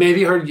 times. You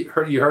maybe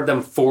heard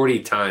them 40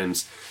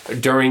 times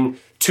during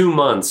 2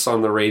 months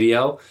on the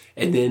radio,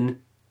 and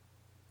then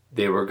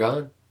they were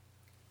gone.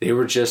 They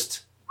were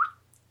just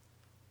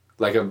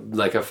like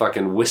a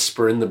fucking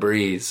whisper in the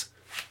breeze,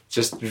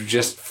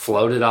 just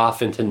floated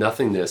off into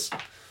nothingness.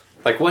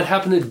 Like what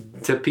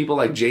happened to people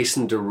like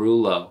Jason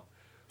Derulo?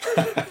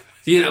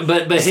 You know,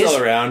 but He's his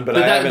still around, but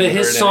I haven't heard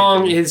his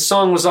song anything. his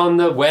song was on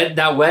that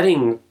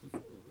wedding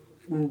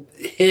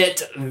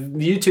hit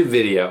YouTube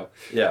video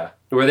Yeah.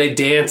 where they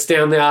danced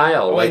down the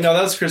aisle. Oh, wait, no,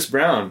 that was Chris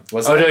Brown.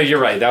 Wasn't Oh it? no, you're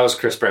right. That was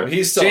Chris Brown.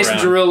 He's still Jason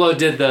around. Derulo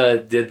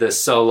did the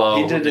solo.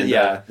 He did it,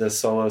 yeah, the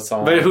solo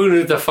song. But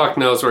who the fuck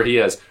knows where he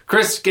is?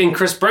 Chris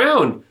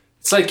Brown.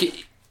 It's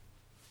like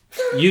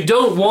you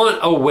don't want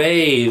a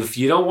wave.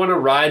 You don't want to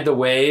ride the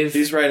wave.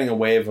 He's riding a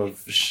wave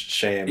of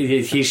shame.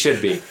 He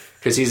should be,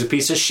 because he's a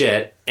piece of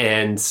shit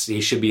and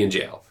he should be in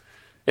jail.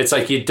 It's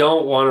like you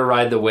don't want to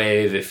ride the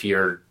wave if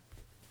you're,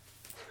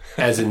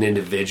 as an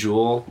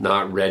individual,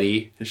 not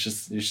ready You should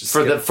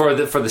for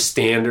the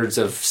standards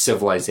of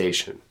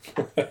civilization.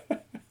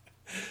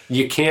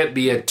 You can't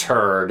be a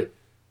turd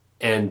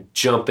and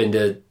jump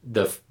into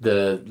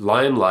the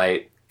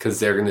limelight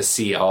because they're going to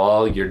see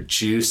all your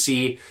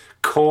juicy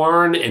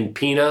corn and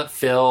peanut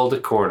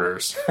filled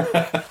corners,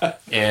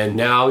 and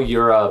now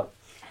you're a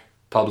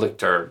public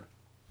turd.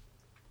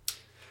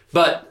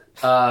 But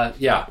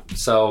yeah,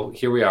 so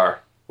here we are.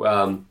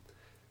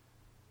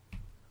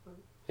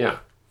 Yeah,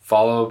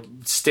 find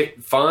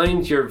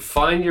your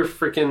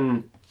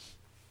freaking,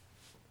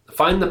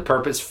 find the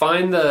purpose,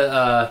 find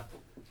the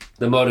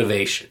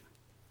motivation.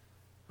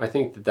 I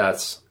think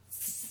that's.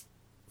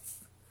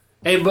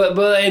 Hey, but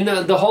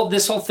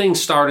this whole thing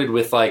started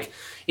with like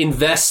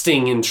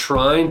investing in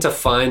trying to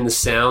find the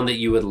sound that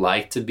you would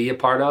like to be a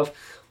part of,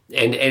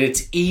 and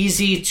it's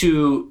easy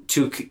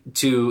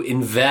to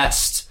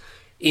invest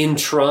in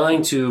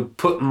trying to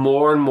put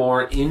more and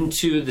more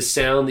into the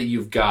sound that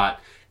you've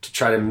got to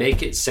try to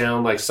make it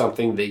sound like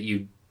something that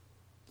you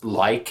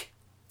like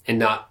and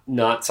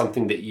not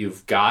something that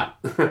you've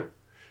got.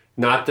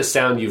 Not the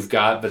sound you've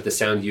got, but the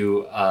sound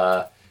you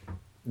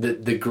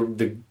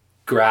the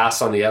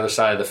grass on the other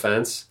side of the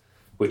fence,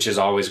 which is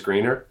always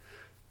greener.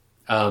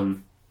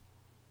 And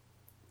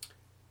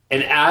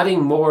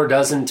adding more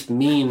doesn't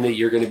mean that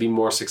you're going to be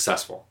more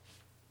successful.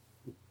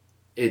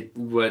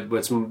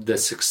 What's the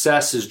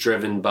success is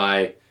driven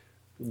by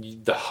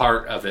the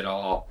heart of it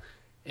all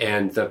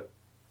and the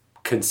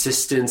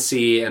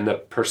consistency and the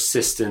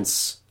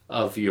persistence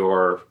of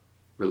your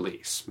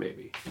release.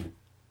 Maybe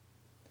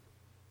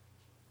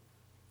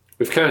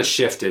we've kind of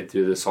shifted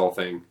through this whole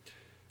thing.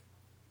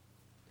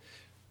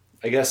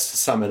 I guess to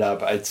sum it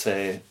up, I'd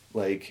say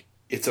like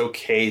it's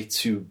okay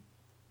to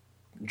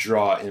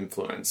draw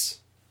influence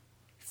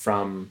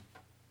from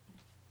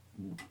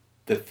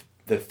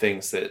the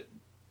things that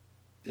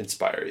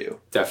inspire you.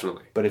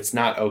 Definitely. But it's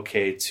not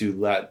okay to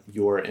let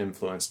your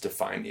influence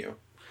define you.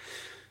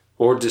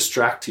 Or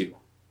distract you.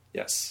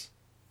 Yes.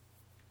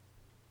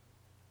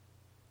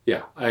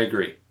 Yeah, I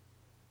agree.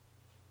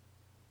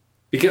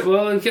 Because,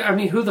 well, I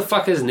mean, who the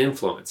fuck isn't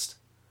influenced?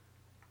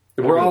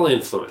 We're all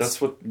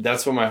influenced.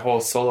 That's what my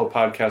whole solo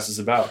podcast is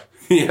about.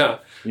 Yeah.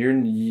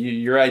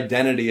 Your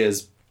identity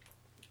is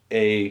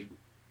a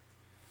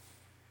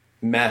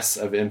mess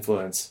of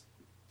influence.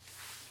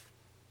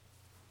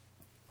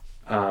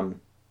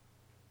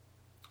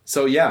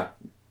 So yeah,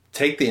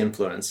 take the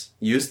influence,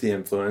 use the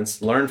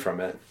influence, learn from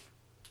it.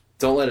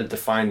 Don't let it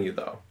define you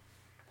though.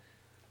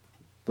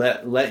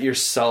 Let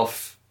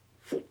yourself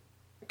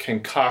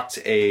concoct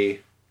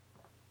a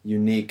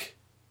unique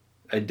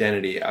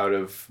identity out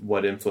of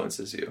what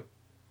influences you.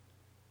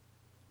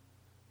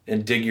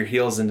 And dig your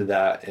heels into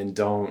that and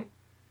don't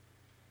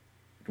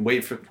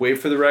wait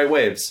for the right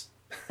waves.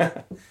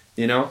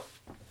 You know?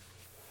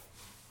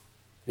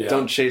 Yeah.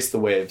 Don't chase the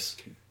waves.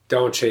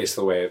 Don't chase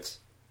the waves.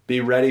 Be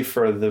ready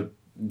for the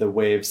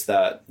waves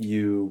that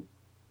you're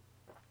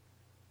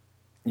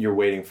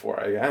waiting for.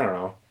 I don't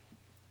know.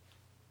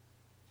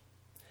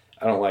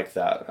 I don't like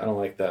that. I don't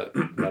like that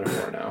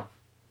metaphor now.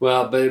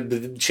 Well,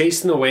 but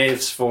chasing the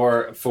waves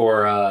for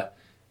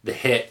the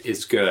hit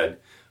is good,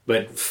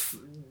 but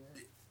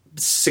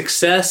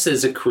success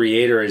as a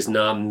creator is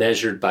not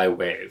measured by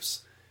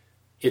waves.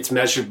 It's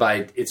measured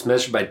by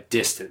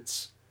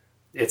distance.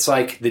 It's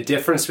like the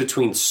difference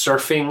between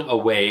surfing a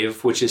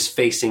wave, which is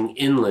facing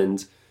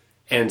inland,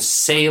 and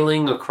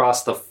sailing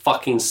across the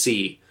fucking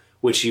sea,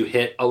 which you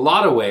hit a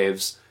lot of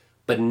waves,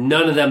 but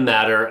none of them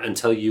matter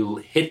until you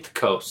hit the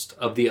coast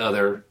of the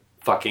other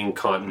fucking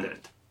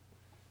continent.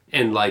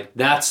 And like,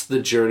 that's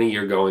the journey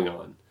you're going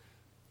on.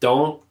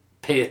 Don't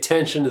pay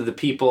attention to the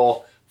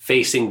people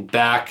facing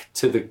back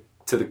to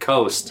the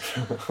coast.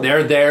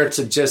 They're there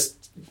to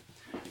just,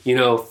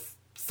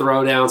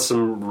 throw down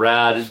some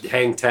rad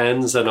hang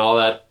tens and all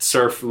that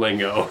surf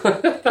lingo.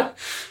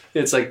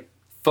 It's like,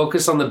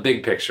 focus on the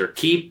big picture.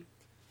 Keep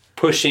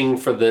pushing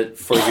for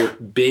your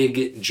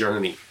big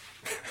journey.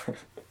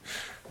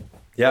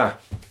 Yeah.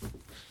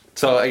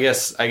 So I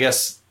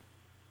guess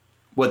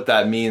what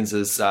that means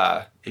is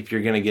if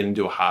you're going to get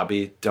into a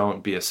hobby,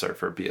 don't be a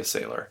surfer, be a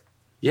sailor.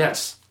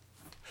 Yes.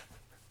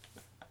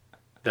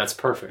 That's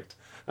perfect.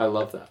 I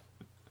love that.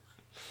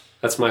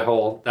 That's my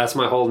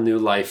whole new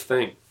life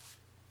thing.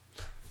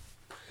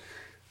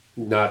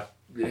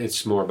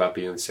 It's more about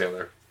being a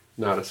sailor,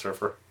 not a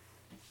surfer.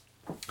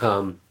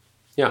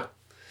 Yeah.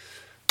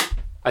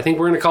 I think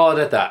we're going to call it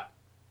at that.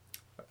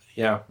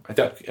 Yeah. I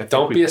think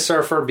Don't be a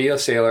surfer, be a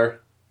sailor.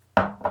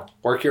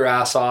 Work your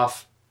ass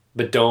off,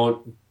 but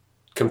don't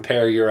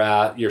compare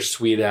your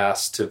sweet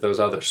ass to those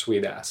other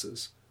sweet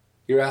asses.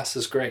 Your ass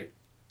is great.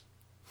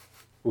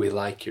 We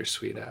like your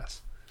sweet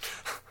ass.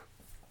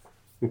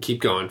 And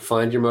keep going.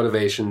 Find your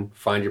motivation.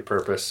 Find your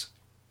purpose.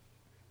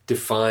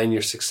 Define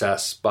your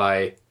success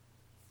by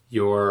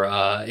your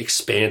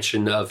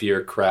expansion of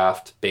your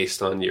craft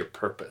based on your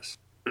purpose,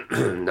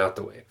 not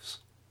the waves.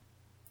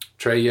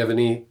 Trey, you have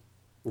any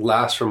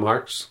last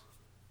remarks?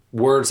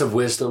 Words of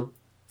wisdom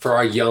for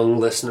our young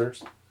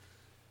listeners?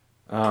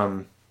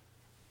 No.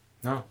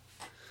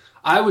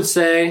 I would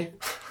say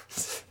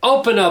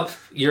open up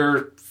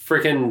your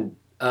freaking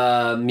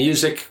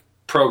music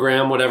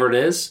program, whatever it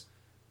is.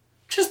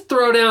 Just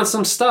throw down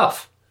some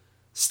stuff.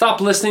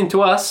 Stop listening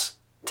to us.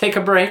 Take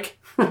a break.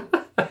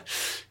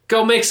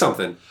 Go make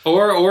something.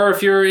 Or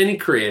if you're any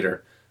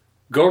creator,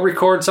 go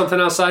record something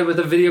outside with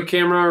a video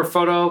camera or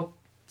photo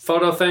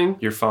thing.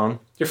 Your phone.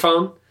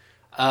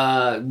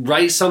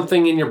 Write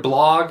something in your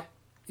blog.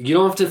 You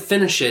don't have to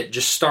finish it.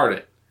 Just start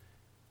it.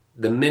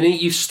 The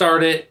minute you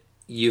start it,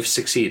 you've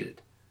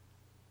succeeded.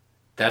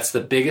 That's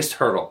the biggest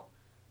hurdle,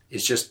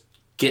 is just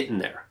getting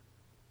there.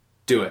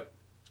 Do it.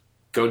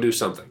 Go do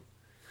something.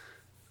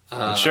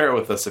 And share it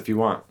with us if you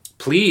want.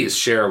 Please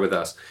share it with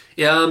us.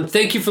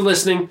 Thank you for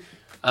listening.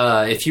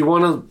 If you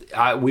want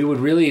to, we would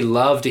really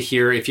love to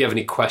hear if you have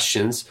any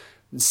questions.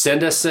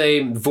 Send us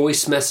a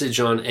voice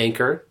message on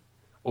Anchor,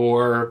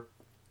 or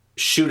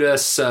shoot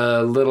us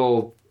a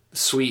little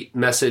sweet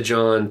message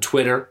on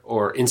Twitter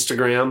or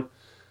Instagram.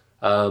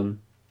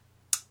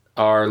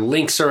 Our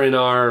links are in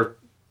our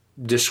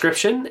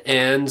description,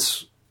 and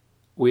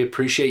we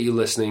appreciate you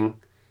listening.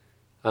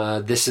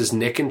 This is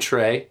Nick and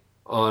Trey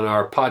on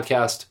our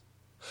podcast,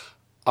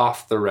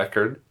 Off the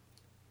Record.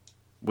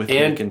 With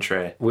Nick and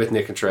Trey. With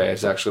Nick and Trey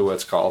is actually what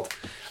it's called.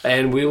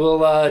 And we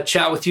will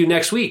chat with you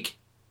next week.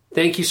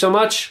 Thank you so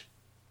much.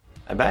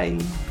 Bye-bye.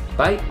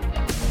 Bye.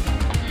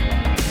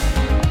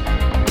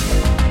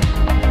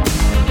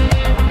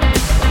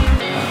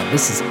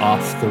 This is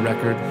Off the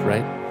Record,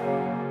 right?